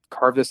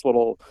 carve this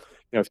little,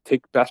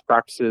 take best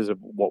practices of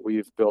what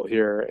we've built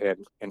here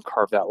and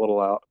carve that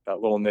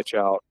little niche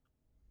out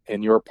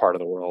in your part of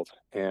the world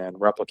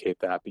and replicate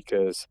that,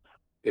 because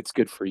it's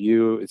good for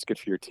you, it's good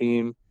for your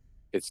team,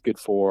 it's good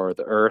for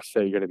the earth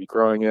that you're going to be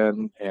growing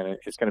in, and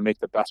it's going to make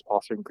the best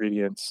possible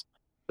ingredients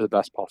for the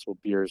best possible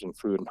beers and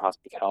food and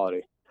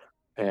hospitality.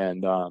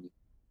 And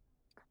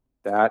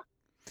that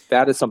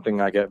that is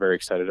something I get very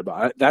excited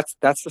about. That's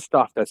the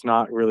stuff that's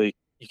not really,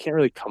 you can't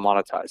really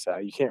commoditize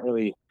that. You can't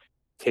really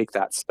take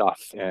that stuff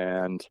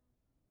and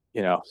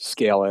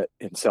scale it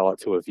and sell it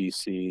to a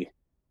VC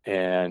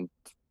and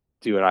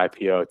do an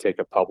IPO, take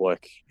it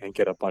public, and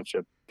get a bunch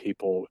of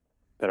people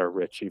that are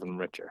rich even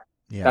richer.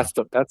 Yeah.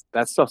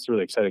 That stuff's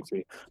really exciting to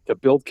me. To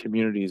build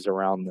communities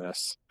around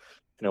this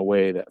in a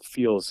way that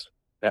feels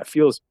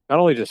not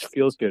only just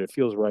feels good, it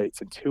feels right,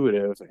 it's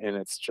intuitive, and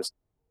it's just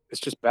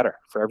better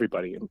for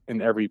everybody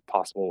in every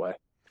possible way.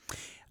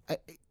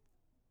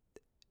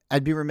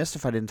 I'd be remiss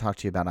if I didn't talk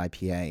to you about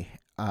IPA,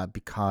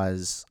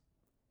 because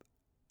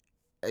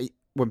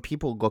when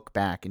people look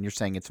back, and you're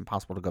saying it's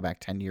impossible to go back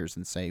 10 years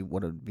and say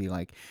what it would be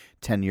like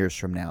 10 years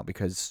from now,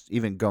 because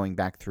even going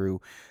back through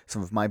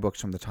some of my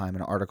books from the time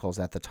and articles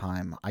at the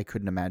time, I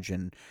couldn't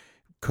imagine,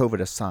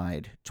 COVID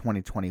aside,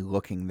 2020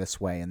 looking this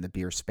way in the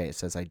beer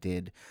space as I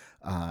did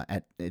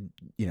at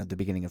the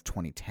beginning of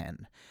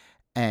 2010.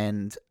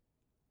 And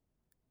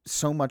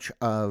so much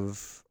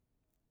of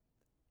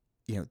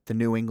the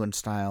New England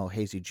style,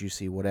 hazy,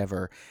 juicy,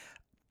 whatever,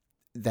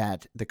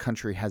 that the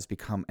country has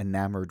become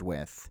enamored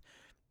with,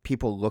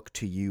 people look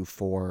to you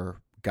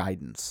for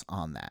guidance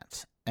on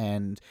that.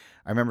 And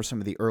I remember some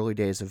of the early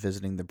days of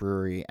visiting the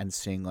brewery and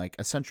seeing like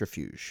a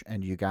centrifuge,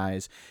 and you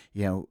guys,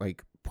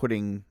 like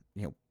putting,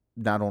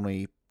 not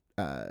only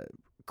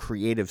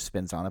creative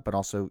spins on it, but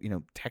also,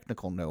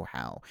 technical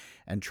know-how,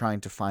 and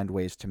trying to find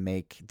ways to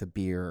make the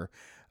beer,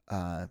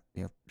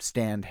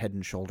 stand head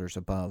and shoulders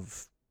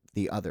above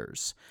the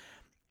others.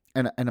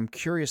 And I'm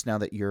curious, now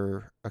that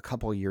you're a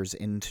couple years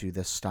into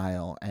this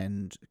style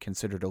and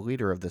considered a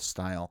leader of this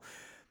style,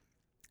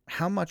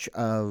 how much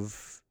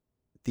of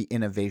the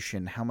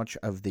innovation, how much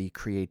of the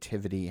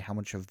creativity, how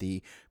much of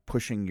the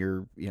pushing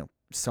your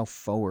self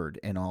forward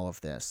in all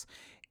of this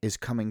is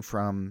coming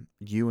from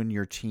you and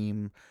your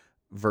team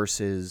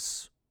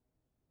versus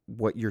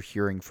what you're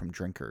hearing from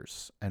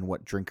drinkers and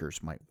what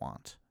drinkers might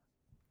want?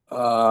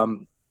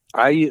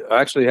 I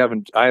actually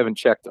haven't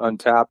checked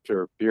Untapped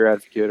or Beer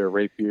Advocate or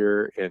Rate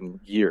Beer in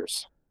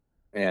years,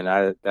 and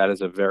that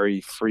is a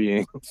very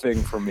freeing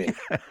thing for me.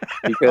 I'll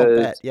Because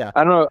bet. Yeah.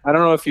 I don't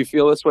know if you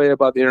feel this way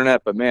about the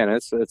internet, but man,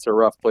 it's a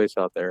rough place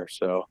out there.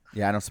 So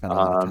Yeah, I don't spend a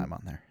lot of time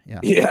on there.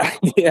 Yeah.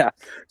 yeah.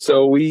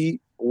 So we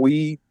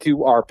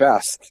do our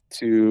best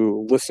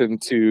to listen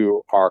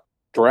to our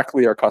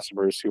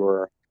customers who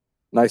are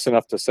nice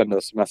enough to send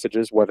us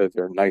messages, whether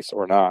they're nice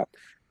or not,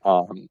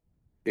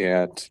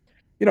 and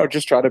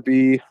just try to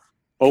be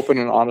open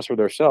and honest with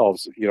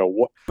ourselves.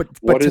 But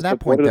what to is that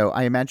point, what is though,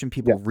 I imagine yeah.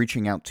 people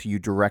reaching out to you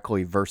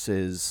directly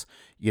versus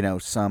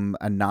some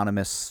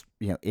anonymous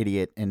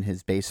idiot in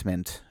his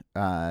basement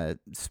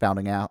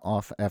spouting out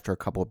off after a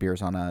couple of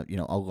beers on a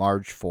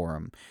large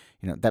forum.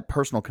 That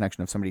personal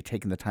connection of somebody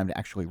taking the time to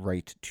actually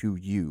write to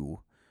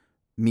you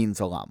means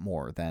a lot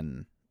more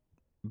than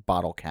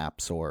bottle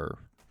caps or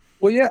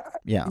Well, yeah,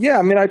 yeah. yeah.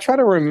 I mean, I try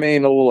to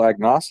remain a little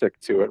agnostic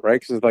to it, right?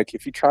 Because like,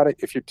 if you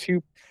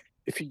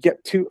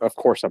get too, of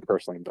course, I'm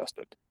personally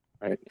invested,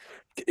 right?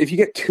 If you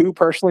get too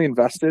personally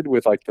invested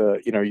with like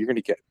you're going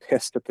to get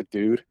pissed at the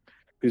dude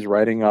who's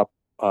writing up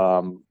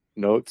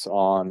notes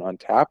on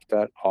Untapped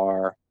that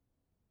are,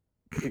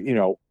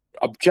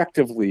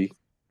 objectively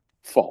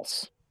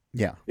false.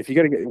 Yeah. If you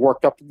got to get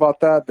worked up about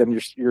that, then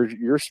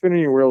you're spinning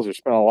your wheels. You're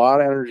spending a lot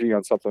of energy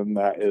on something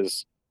that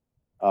is,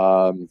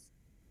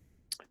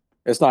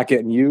 it's not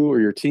getting you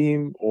or your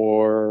team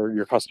or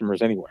your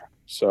customers anywhere.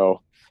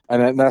 So,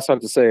 and that's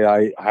not to say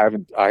I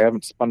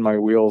haven't spun my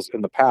wheels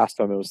in the past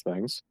on those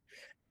things,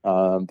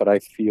 but I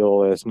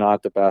feel it's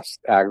not the best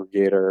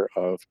aggregator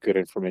of good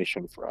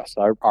information for us.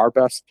 Our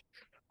best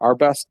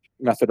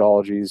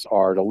methodologies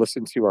are to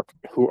listen to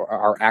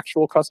our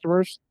actual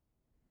customers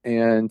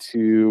and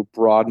to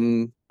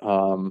broaden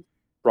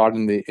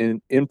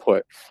the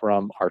input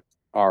from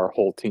our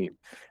whole team.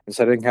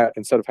 Instead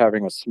of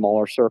having a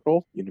smaller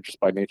circle, just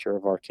by nature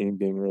of our team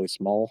being really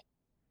small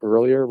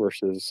earlier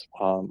versus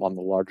on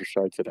the larger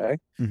side today,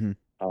 Mm-hmm.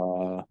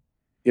 uh,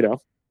 you know,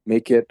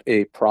 make it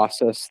a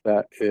process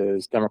that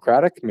is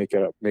democratic, make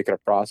it a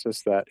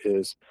process that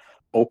is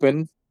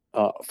open,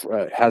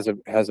 has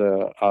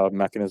a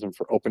mechanism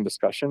for open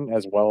discussion,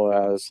 as well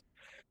as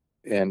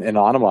an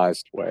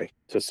anonymized way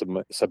to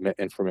submit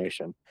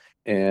information.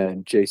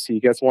 And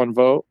JC gets one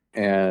vote,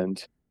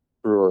 and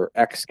brewer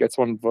X gets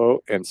one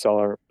vote, and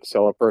seller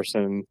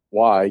person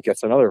Y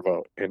gets another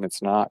vote. And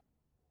it's not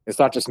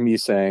just me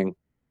saying,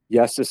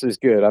 yes, this is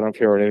good, I don't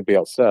care what anybody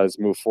else says,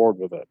 move forward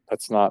with it.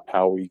 That's not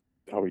how we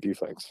do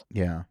things.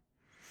 Yeah.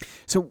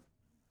 So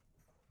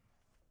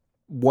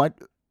what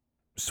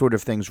sort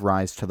of things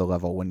rise to the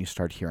level when you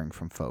start hearing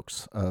from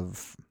folks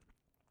of,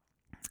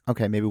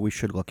 okay, maybe we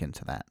should look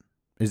into that?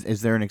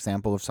 Is there an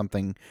example of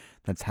something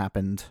that's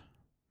happened,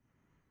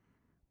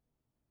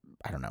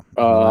 I don't know,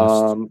 in the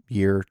last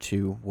year or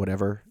two,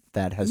 whatever,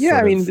 that has Yeah,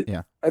 sort I mean, of,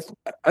 yeah.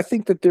 I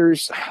think that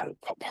there's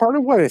part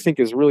of what I think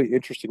is really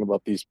interesting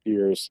about these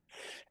beers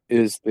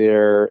is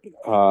they're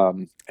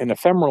an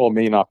ephemeral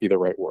may not be the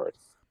right word,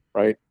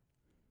 right?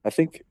 I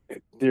think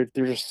they're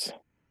just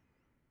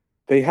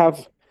they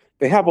have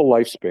they have a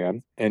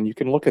lifespan, and you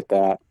can look at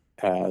that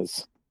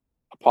as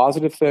a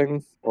positive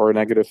thing or a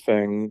negative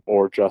thing,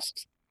 or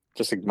just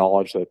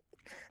acknowledge that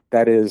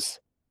that is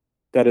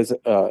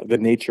the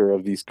nature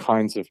of these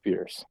kinds of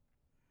beers.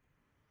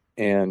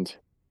 And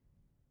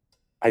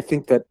I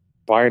think that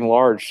by and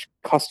large,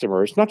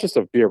 customers, not just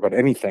of beer but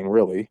anything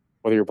really,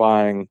 whether you're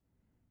buying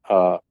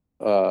uh,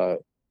 a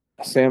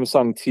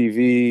Samsung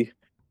TV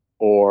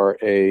or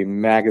a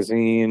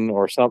magazine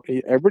or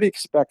something, everybody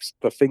expects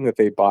the thing that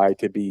they buy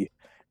to be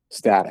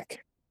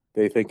static.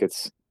 They think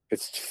it's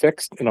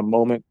fixed in a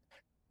moment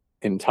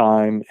in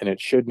time, and it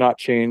should not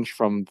change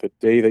from the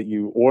day that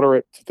you order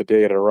it to the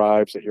day it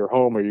arrives at your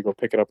home, or you go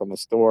pick it up in the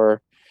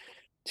store,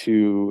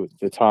 to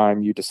the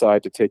time you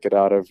decide to take it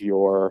out of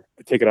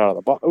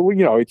the box.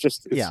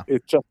 Yeah.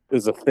 It just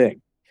is a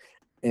thing,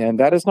 and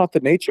that is not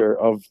the nature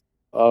of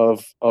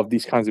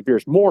these kinds of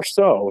beers. More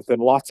so than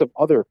lots of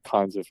other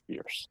kinds of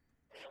beers.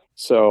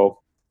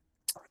 So,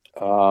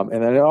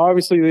 and then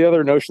obviously the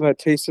other notion that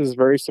taste is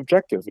very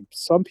subjective.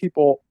 Some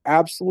people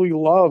absolutely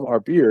love our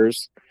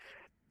beers,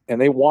 and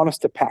they want us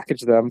to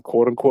package them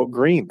quote unquote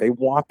green. They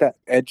want that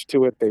edge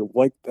to it. They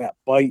like that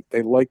bite.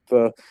 They like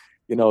the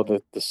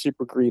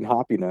super green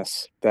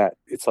hoppiness that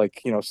it's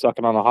like,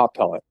 sucking on a hot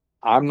pellet.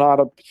 I'm not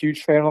a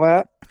huge fan of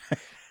that.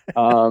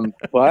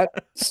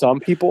 But some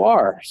people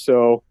are.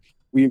 So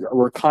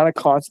we're kind of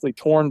constantly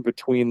torn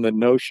between the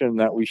notion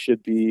that we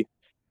should be,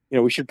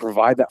 we should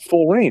provide that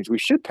full range. We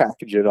should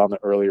package it on the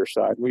earlier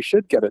side. We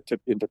should get it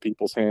into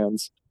people's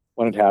hands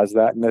when it has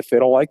that. And if they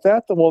don't like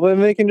that, then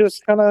they can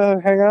just kind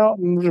of hang out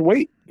and just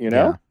wait,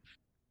 Yeah.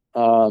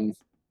 But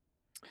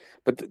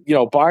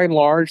by and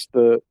large,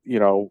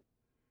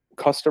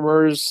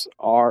 customers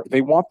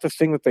they want the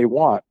thing that they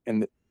want.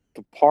 And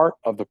the part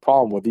of the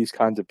problem with these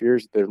kinds of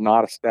beers, they're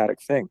not a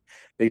static thing.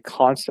 They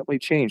constantly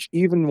change,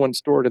 even when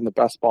stored in the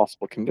best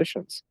possible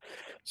conditions.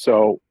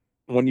 So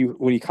when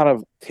you kind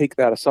of take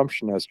that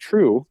assumption as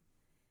true,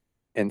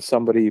 and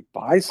somebody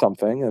buys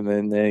something, and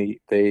then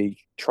they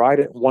tried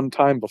it one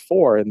time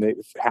before, and they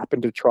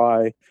happened to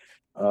try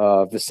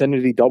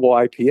Vicinity Double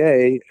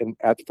IPA and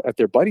at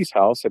their buddy's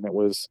house, and it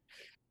was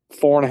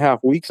 4.5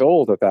 weeks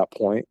old at that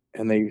point,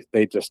 and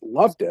they just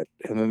loved it,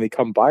 and then they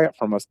come buy it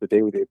from us the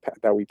day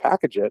that we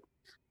package it,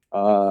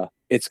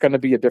 it's going to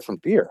be a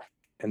different beer,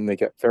 and they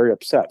get very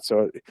upset.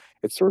 So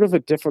it's sort of a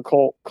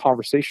difficult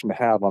conversation to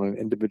have on an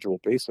individual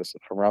basis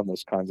around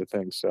those kinds of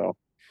things. So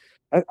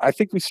I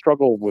think we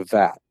struggle with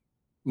that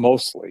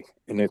mostly,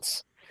 and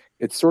it's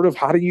sort of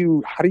how do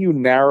you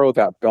narrow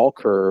that bell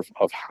curve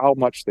of how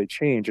much they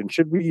change, and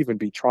should we even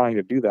be trying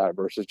to do that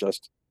versus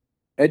just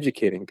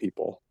educating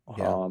people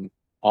on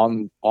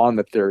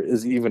that there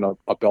is even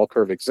a bell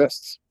curve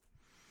exists.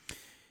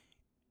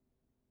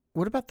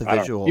 What about the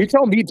visual? You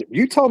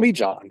tell me,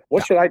 John.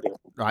 What should I do?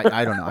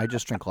 I don't know. I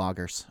just drink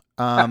lagers.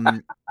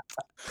 But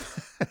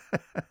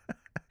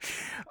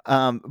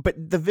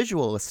the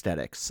visual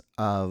aesthetics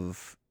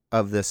of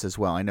this as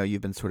well. I know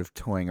you've been sort of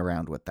toying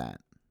around with that,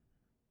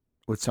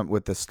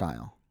 with this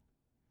style.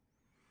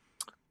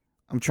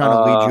 I'm trying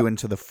to lead you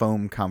into the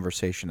foam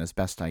conversation as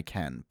best I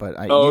can, but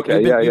you've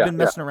been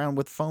messing around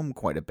with foam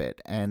quite a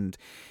bit, and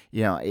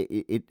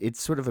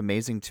it's sort of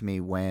amazing to me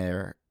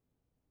where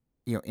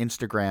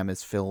Instagram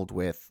is filled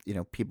with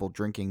people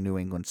drinking New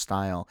England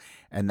style,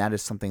 and that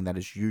is something that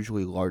is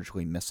usually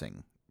largely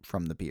missing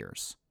from the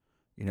beers.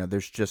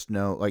 There's just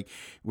no,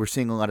 we're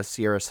seeing a lot of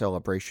Sierra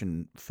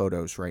Celebration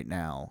photos right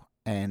now,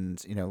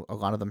 and a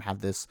lot of them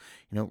have this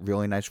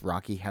really nice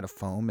rocky head of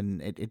foam,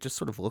 and it just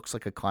sort of looks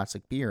like a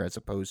classic beer, as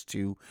opposed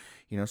to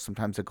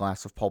sometimes a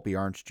glass of pulpy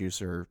orange juice,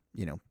 or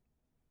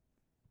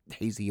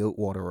hazy oat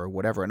water or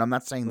whatever. And I'm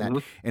not saying that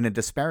in a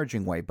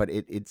disparaging way, but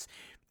it's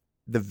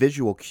the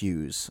visual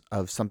cues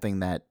of something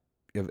that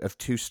of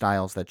two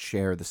styles that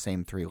share the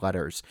same three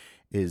letters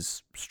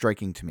is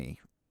striking to me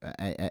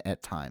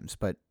at times.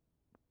 But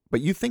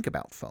you think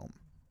about foam.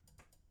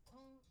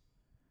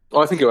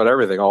 Well, I think about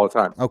everything all the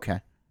time. Okay.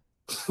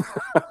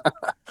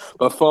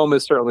 But foam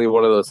is certainly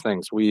one of those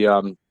things.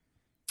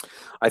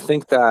 I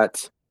think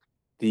that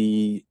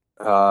the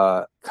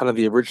kind of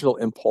the original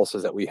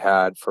impulses that we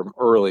had from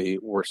early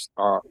were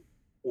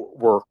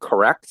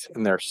correct,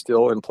 and they're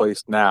still in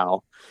place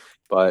now.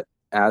 But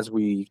as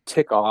we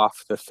tick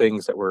off the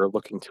things that we're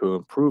looking to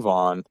improve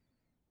on,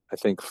 I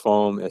think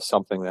foam is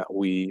something that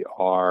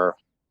we're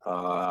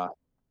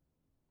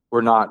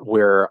not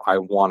where I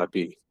want to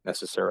be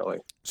necessarily.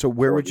 So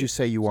where would you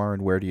say you are,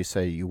 and where do you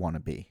say you want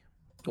to be?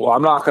 Well,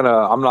 I'm not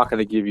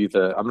gonna give you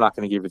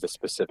the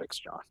specifics,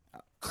 John.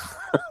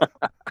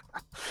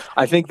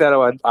 I think that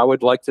I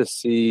would like to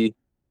see,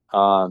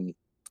 I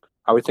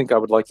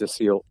would like to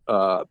see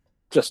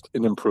just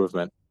an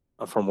improvement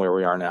from where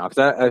we are now,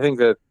 because I think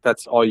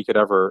that's all you could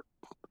ever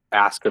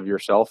ask of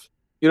yourself.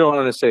 You don't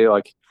want to say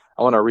like,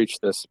 I want to reach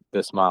this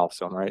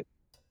milestone, right?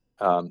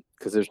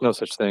 Because there's no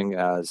such thing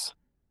as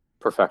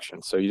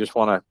perfection. So you just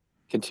want to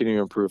continue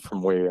to improve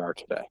from where you are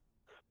today.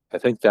 I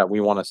think that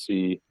we want to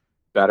see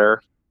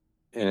better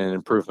and an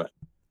improvement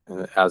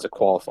as a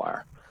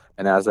qualifier.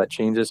 And as that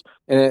changes,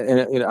 and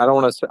I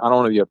don't want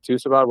to be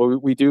obtuse about it,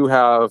 but we do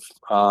have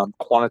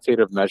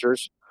quantitative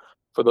measures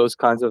for those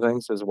kinds of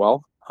things as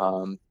well.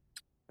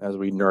 As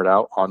we nerd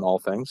out on all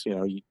things,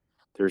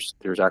 there's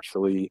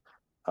actually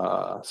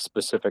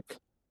specific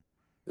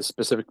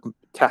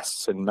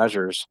tests and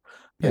measures.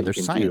 Yeah,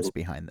 there's science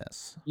behind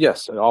this.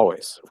 Yes,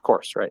 always, of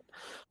course, right.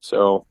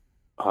 So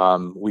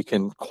we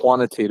can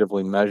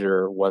quantitatively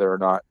measure whether or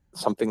not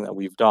something that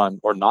we've done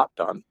or not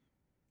done,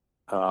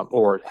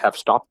 or have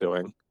stopped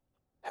doing,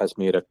 has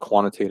made a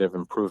quantitative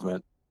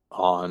improvement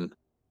on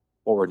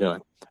what we're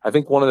doing. I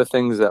think one of the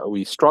things that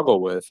we struggle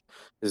with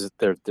is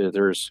that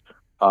there's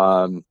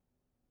a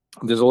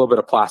little bit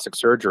of plastic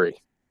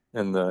surgery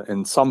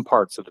in some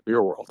parts of the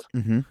beer world,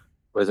 mm-hmm.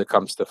 as it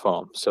comes to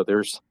foam. So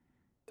there's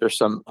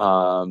basically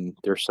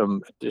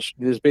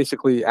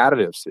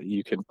additives that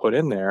you can put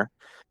in there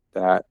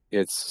that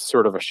it's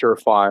sort of a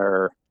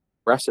surefire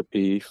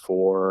recipe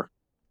for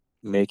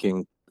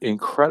making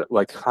incredible,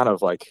 like kind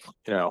of like,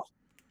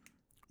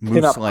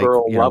 pinup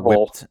girl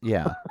level,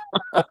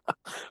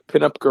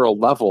 pinup girl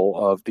level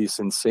of these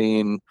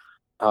insane,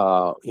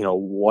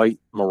 white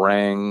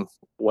meringue,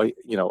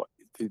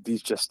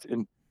 these just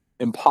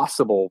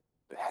impossible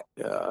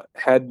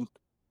head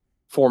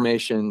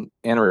formation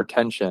and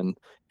retention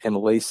and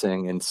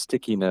lacing and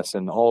stickiness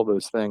and all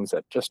those things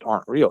that just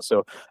aren't real. So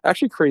it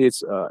actually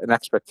creates an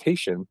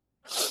expectation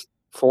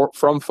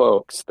from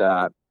folks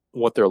that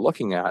what they're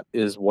looking at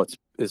is what's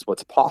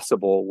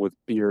possible with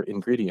beer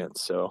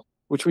ingredients. So,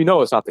 which we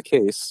know is not the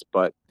case,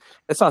 but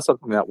it's not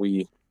something that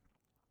we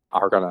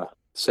are going to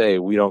say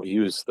we don't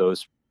use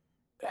those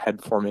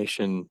head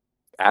formation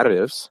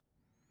additives.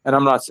 And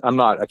I'm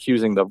not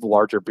accusing the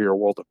larger beer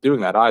world of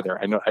doing that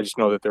either. I just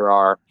know that there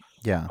are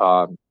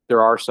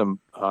some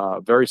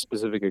very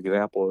specific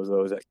examples of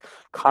those that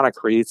kind of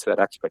creates that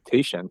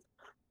expectation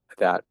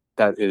that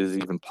is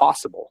even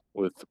possible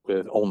with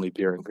only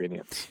beer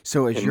ingredients.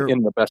 So as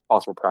in the best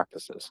possible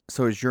practices.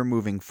 So as you're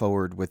moving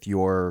forward with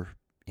your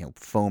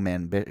foam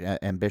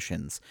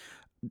ambitions,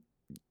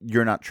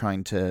 you're not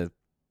trying to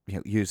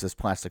use this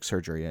plastic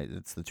surgery.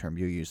 It's the term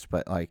you used,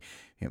 but like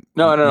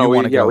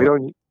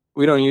no.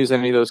 We don't use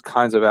any of those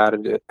kinds of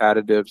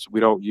additives. We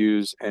don't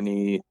use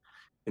any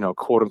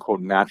quote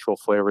unquote natural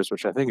flavors,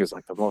 which I think is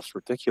like the most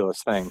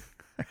ridiculous thing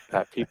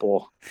that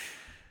people.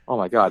 Oh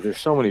my God, there's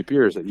so many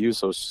beers that use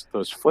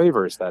those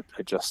flavors that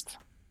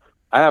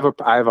I have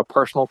a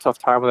personal tough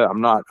time with it.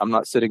 I'm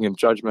not sitting in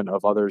judgment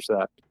of others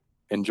that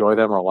enjoy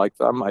them or like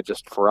them.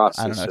 For us,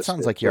 I don't know. It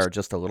sounds like you are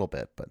just a little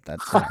bit, but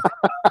that's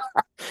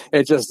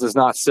it just does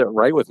not sit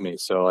right with me.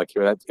 So like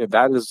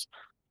that is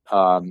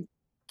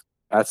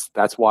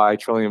that's why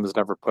Trillium has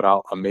never put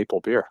out a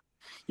maple beer.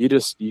 You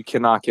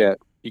cannot get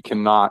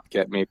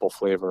maple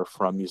flavor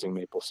from using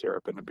maple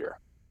syrup in a beer.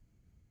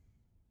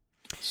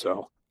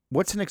 So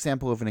what's an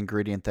example of an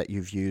ingredient that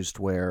you've used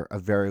where a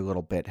very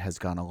little bit has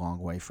gone a long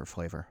way for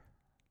flavor?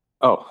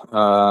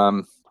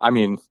 I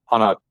mean,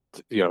 on a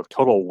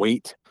total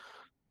weight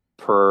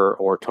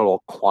or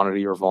total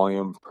quantity or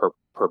volume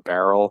per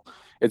barrel,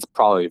 it's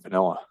probably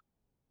vanilla.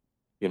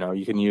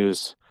 You can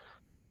use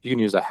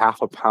a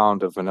half a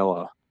pound of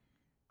vanilla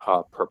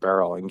per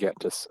barrel and get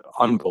this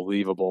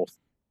unbelievable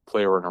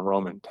flavor and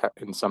aroma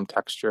in some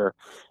texture,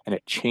 and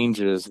it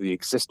changes the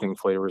existing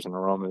flavors and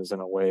aromas in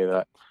a way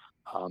that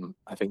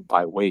I think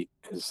by weight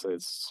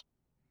is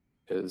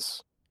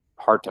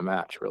hard to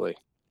match, really.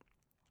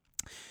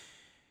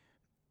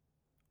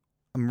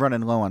 I'm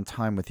running low on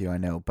time with you, I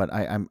know, but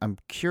I'm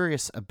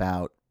curious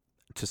about,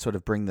 to sort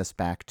of bring this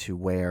back to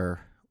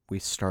where we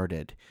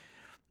started.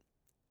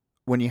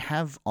 When you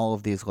have all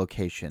of these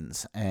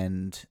locations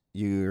and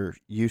you're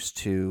used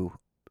to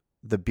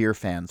the beer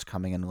fans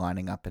coming and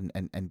lining up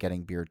and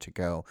getting beer to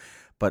go,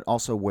 but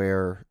also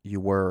where you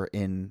were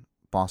in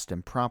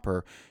Boston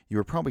proper, you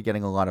were probably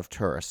getting a lot of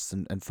tourists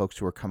and folks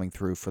who were coming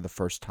through for the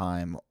first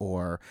time,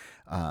 or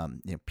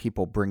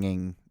people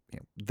bringing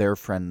their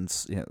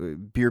friends,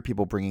 beer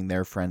people bringing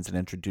their friends and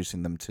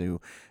introducing them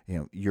to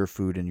your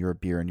food and your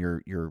beer and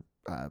your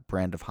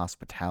brand of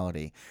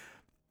hospitality.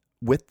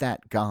 With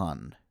that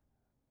gone,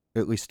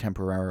 at least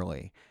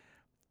temporarily,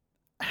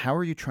 how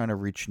are you trying to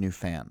reach new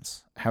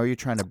fans? How are you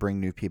trying to bring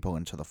new people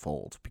into the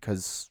fold?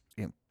 Because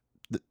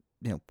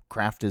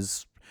craft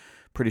is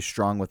pretty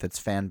strong with its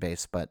fan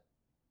base, but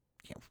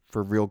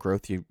for real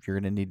growth, you're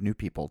going to need new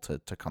people to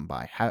come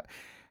by.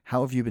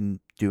 How have you been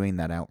doing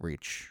that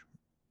outreach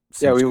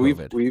Yeah, since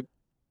COVID?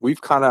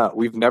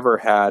 we've never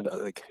had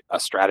like a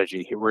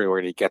strategy. We're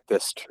going to get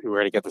this. We're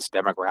going to get this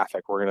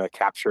demographic. We're going to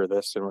capture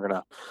this, and we're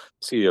going to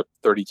see a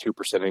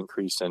 32%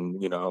 increase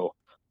in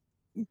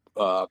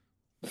uh,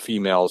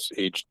 females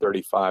aged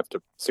 35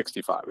 to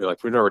 65.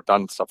 We've never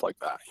done stuff like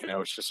that.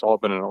 It's just all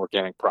been an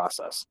organic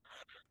process.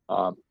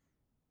 Um,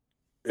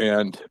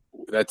 and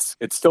it's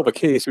still the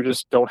case. We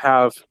just don't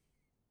have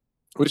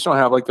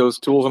like those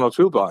tools in our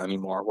tool belt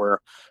anymore where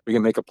we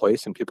can make a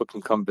place and people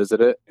can come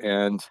visit it,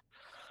 and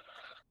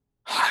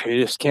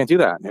you just can't do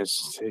that.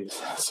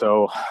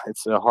 So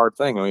it's a hard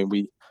thing. I mean,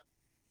 we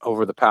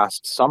over the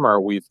past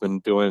summer we've been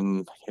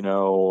doing,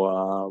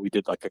 we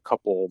did like a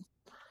couple,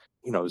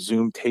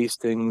 Zoom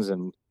tastings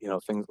and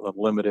things of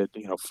limited,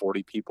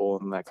 40 people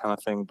and that kind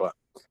of thing. But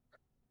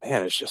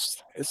man,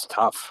 it's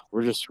tough.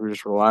 We're just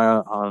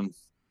relying on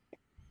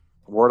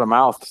word of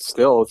mouth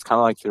still. It's kind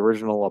of like the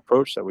original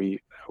approach that we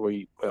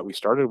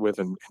started with,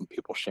 and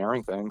people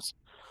sharing things.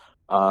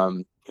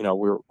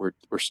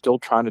 We're still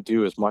trying to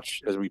do as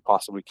much as we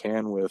possibly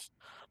can with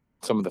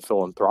some of the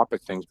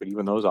philanthropic things, but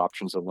even those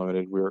options are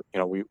limited. We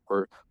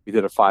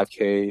did a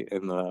 5K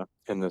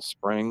in the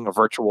spring, a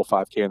virtual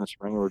 5K in the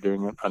spring. We're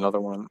doing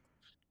another one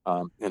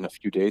in a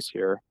few days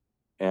here,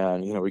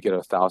 and we get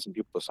 1,000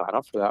 people to sign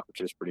up for that, which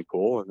is pretty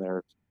cool.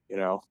 And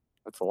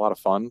that's a lot of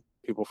fun.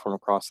 People from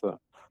across the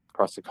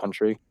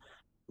country.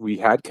 We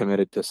had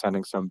committed to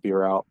sending some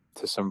beer out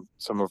to some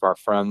of our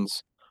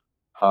friends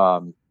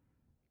in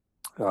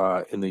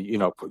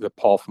the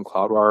Paul from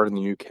Cloudwater in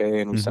the UK,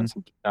 and we sent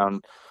some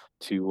down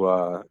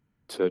to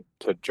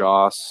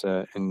Joss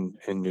in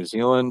New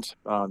Zealand.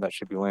 That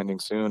should be landing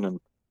soon, and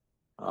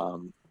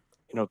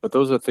but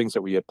those are things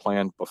that we had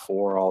planned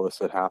before all this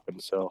had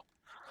happened. So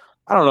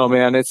I don't know,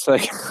 man. It's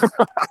like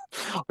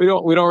we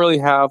don't really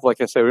have,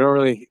 like I said,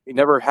 we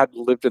never had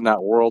lived in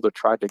that world or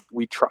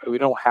we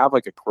don't have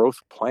like a growth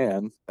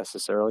plan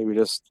necessarily. We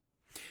just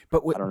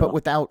But I don't know.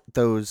 without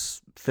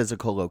those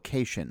physical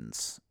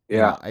locations,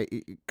 Yeah.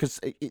 because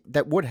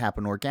that would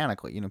happen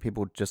organically.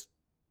 People would just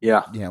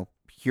Yeah.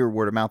 hear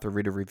word of mouth or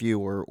read a review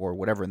or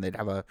whatever, and they'd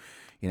have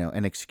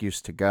an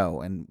excuse to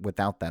go. And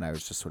without that, I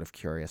was just sort of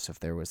curious if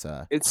there was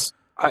a.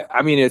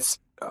 I mean,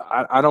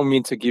 I don't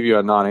mean to give you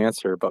a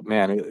non-answer, but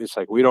man, it's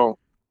like I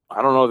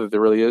don't know that there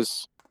really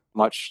is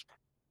much.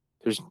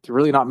 There's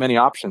really not many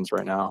options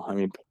right now. I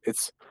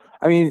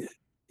mean,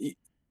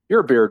 you're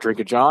a beer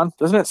drinker, John.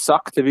 Doesn't it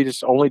suck to be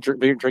just only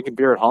drinking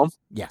beer at home?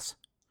 Yes.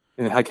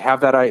 And like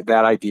have that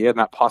idea and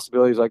that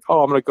possibility is like,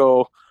 oh, I'm gonna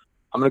go.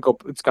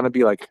 It's gonna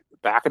be like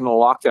back in the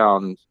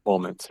lockdown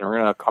moments, and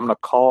I'm gonna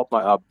call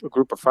up a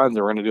group of friends,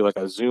 and we're gonna do like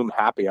a Zoom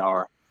happy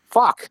hour.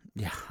 Fuck.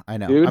 Yeah, I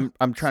know. Dude.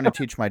 I'm trying to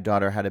teach my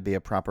daughter how to be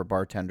a proper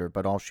bartender,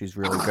 but all she's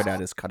really good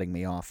at is cutting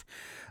me off.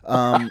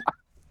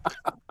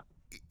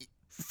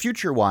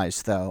 Future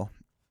wise, though,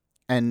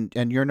 and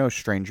you're no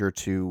stranger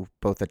to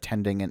both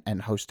attending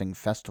and hosting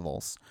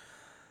festivals.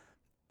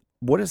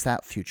 What does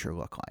that future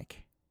look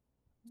like?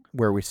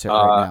 Where we sit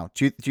right now?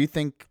 Do you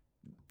think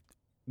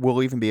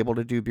we'll even be able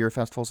to do beer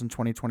festivals in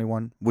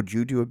 2021? Would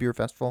you do a beer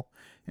festival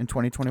in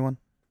 2021?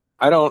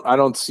 I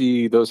don't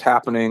see those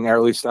happening, or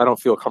at least I don't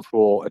feel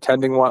comfortable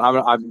attending one.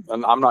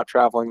 I'm not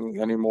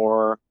traveling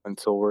anymore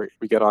until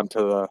we get onto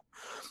the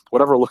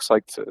whatever it looks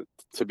like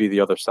to be the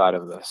other side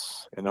of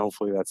this, and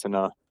hopefully that's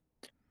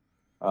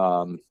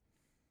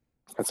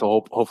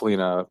hopefully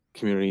in a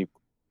community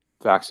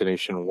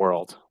vaccination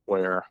world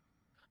where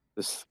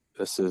this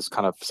is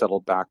kind of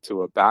settled back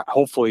to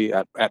hopefully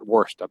at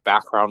worst a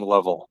background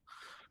level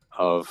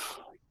of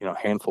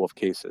handful of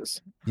cases.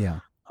 Yeah.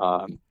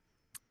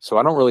 So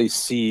I don't really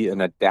see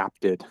an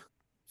adapted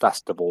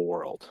festival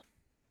world.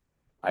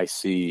 I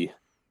see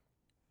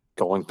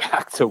going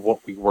back to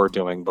what we were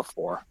doing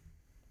before,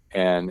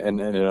 and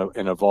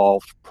an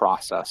evolved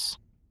process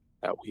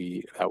that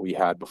we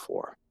had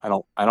before.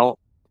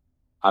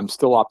 I'm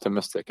still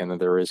optimistic, and that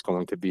there is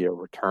going to be a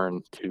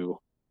return to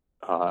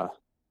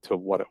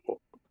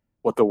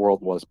what the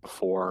world was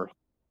before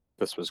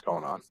this was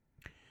going on.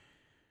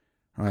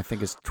 Well, I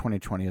think as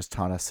 2020 has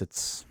taught us,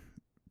 it's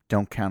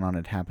don't count on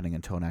it happening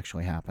until it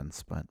actually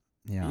happens. But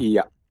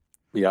yeah.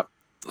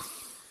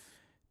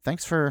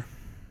 Thanks for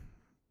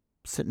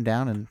sitting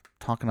down and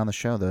talking on the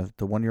show,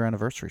 the 1 year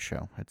anniversary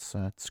show. It's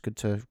good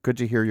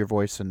to hear your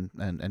voice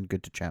and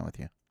good to chat with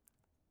you.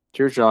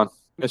 Cheers, John.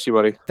 Miss you,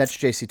 buddy. That's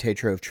JC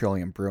Tatro of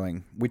Trillium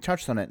Brewing. We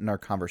touched on it in our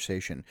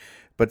conversation,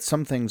 but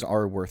some things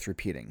are worth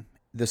repeating.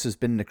 This has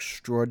been an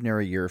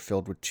extraordinary year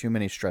filled with too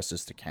many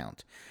stresses to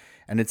count.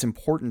 And it's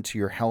important to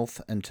your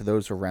health and to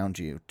those around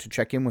you to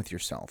check in with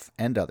yourself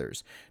and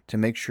others to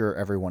make sure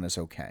everyone is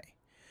okay.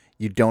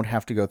 You don't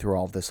have to go through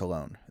all of this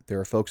alone. There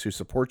are folks who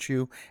support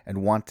you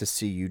and want to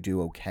see you do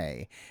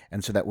okay,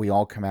 and so that we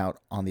all come out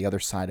on the other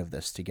side of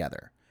this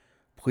together.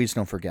 Please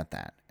don't forget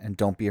that, and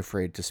don't be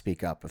afraid to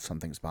speak up if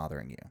something's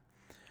bothering you.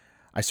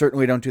 I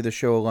certainly don't do the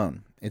show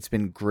alone. It's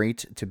been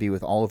great to be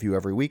with all of you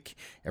every week,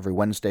 every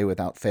Wednesday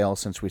without fail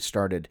since we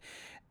started,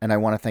 and I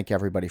want to thank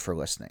everybody for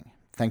listening.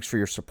 Thanks for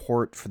your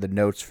support, for the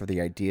notes, for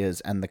the ideas,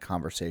 and the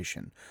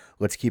conversation.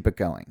 Let's keep it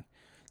going.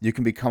 You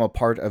can become a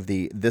part of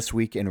the This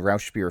Week in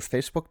Rausch Beer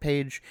Facebook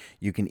page.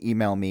 You can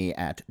email me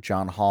at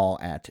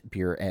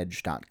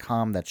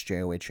johnhall@beeredge.com. That's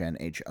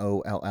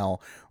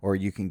JOHNHOLL. Or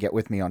you can get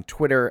with me on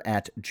Twitter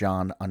at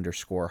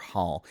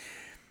John_Hall.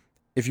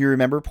 If you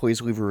remember,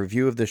 please leave a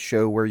review of this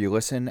show where you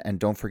listen, and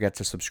don't forget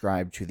to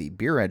subscribe to the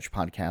Beer Edge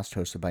podcast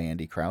hosted by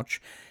Andy Crouch.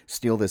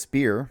 Steal This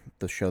Beer,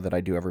 the show that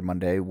I do every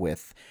Monday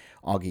with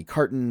Augie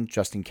Carton,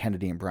 Justin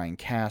Kennedy, and Brian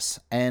Cass,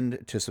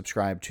 and to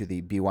subscribe to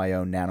the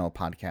BYO Nano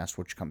podcast,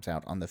 which comes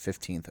out on the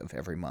 15th of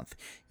every month.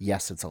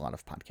 Yes, it's a lot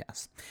of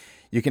podcasts.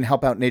 You can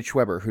help out Nate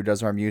Schweber, who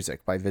does our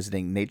music, by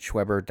visiting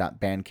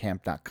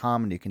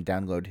nateschweber.bandcamp.com, and you can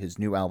download his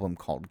new album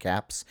called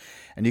Gaps,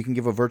 and you can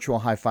give a virtual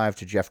high five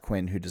to Jeff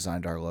Quinn, who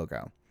designed our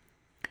logo.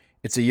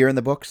 It's a year in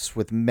the books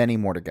with many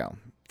more to go.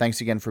 Thanks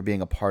again for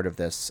being a part of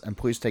this, and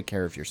please take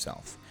care of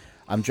yourself.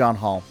 I'm John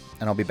Hall,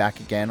 and I'll be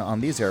back again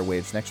on these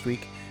airwaves next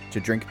week to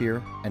drink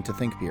beer and to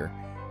think beer,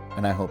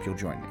 and I hope you'll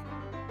join me.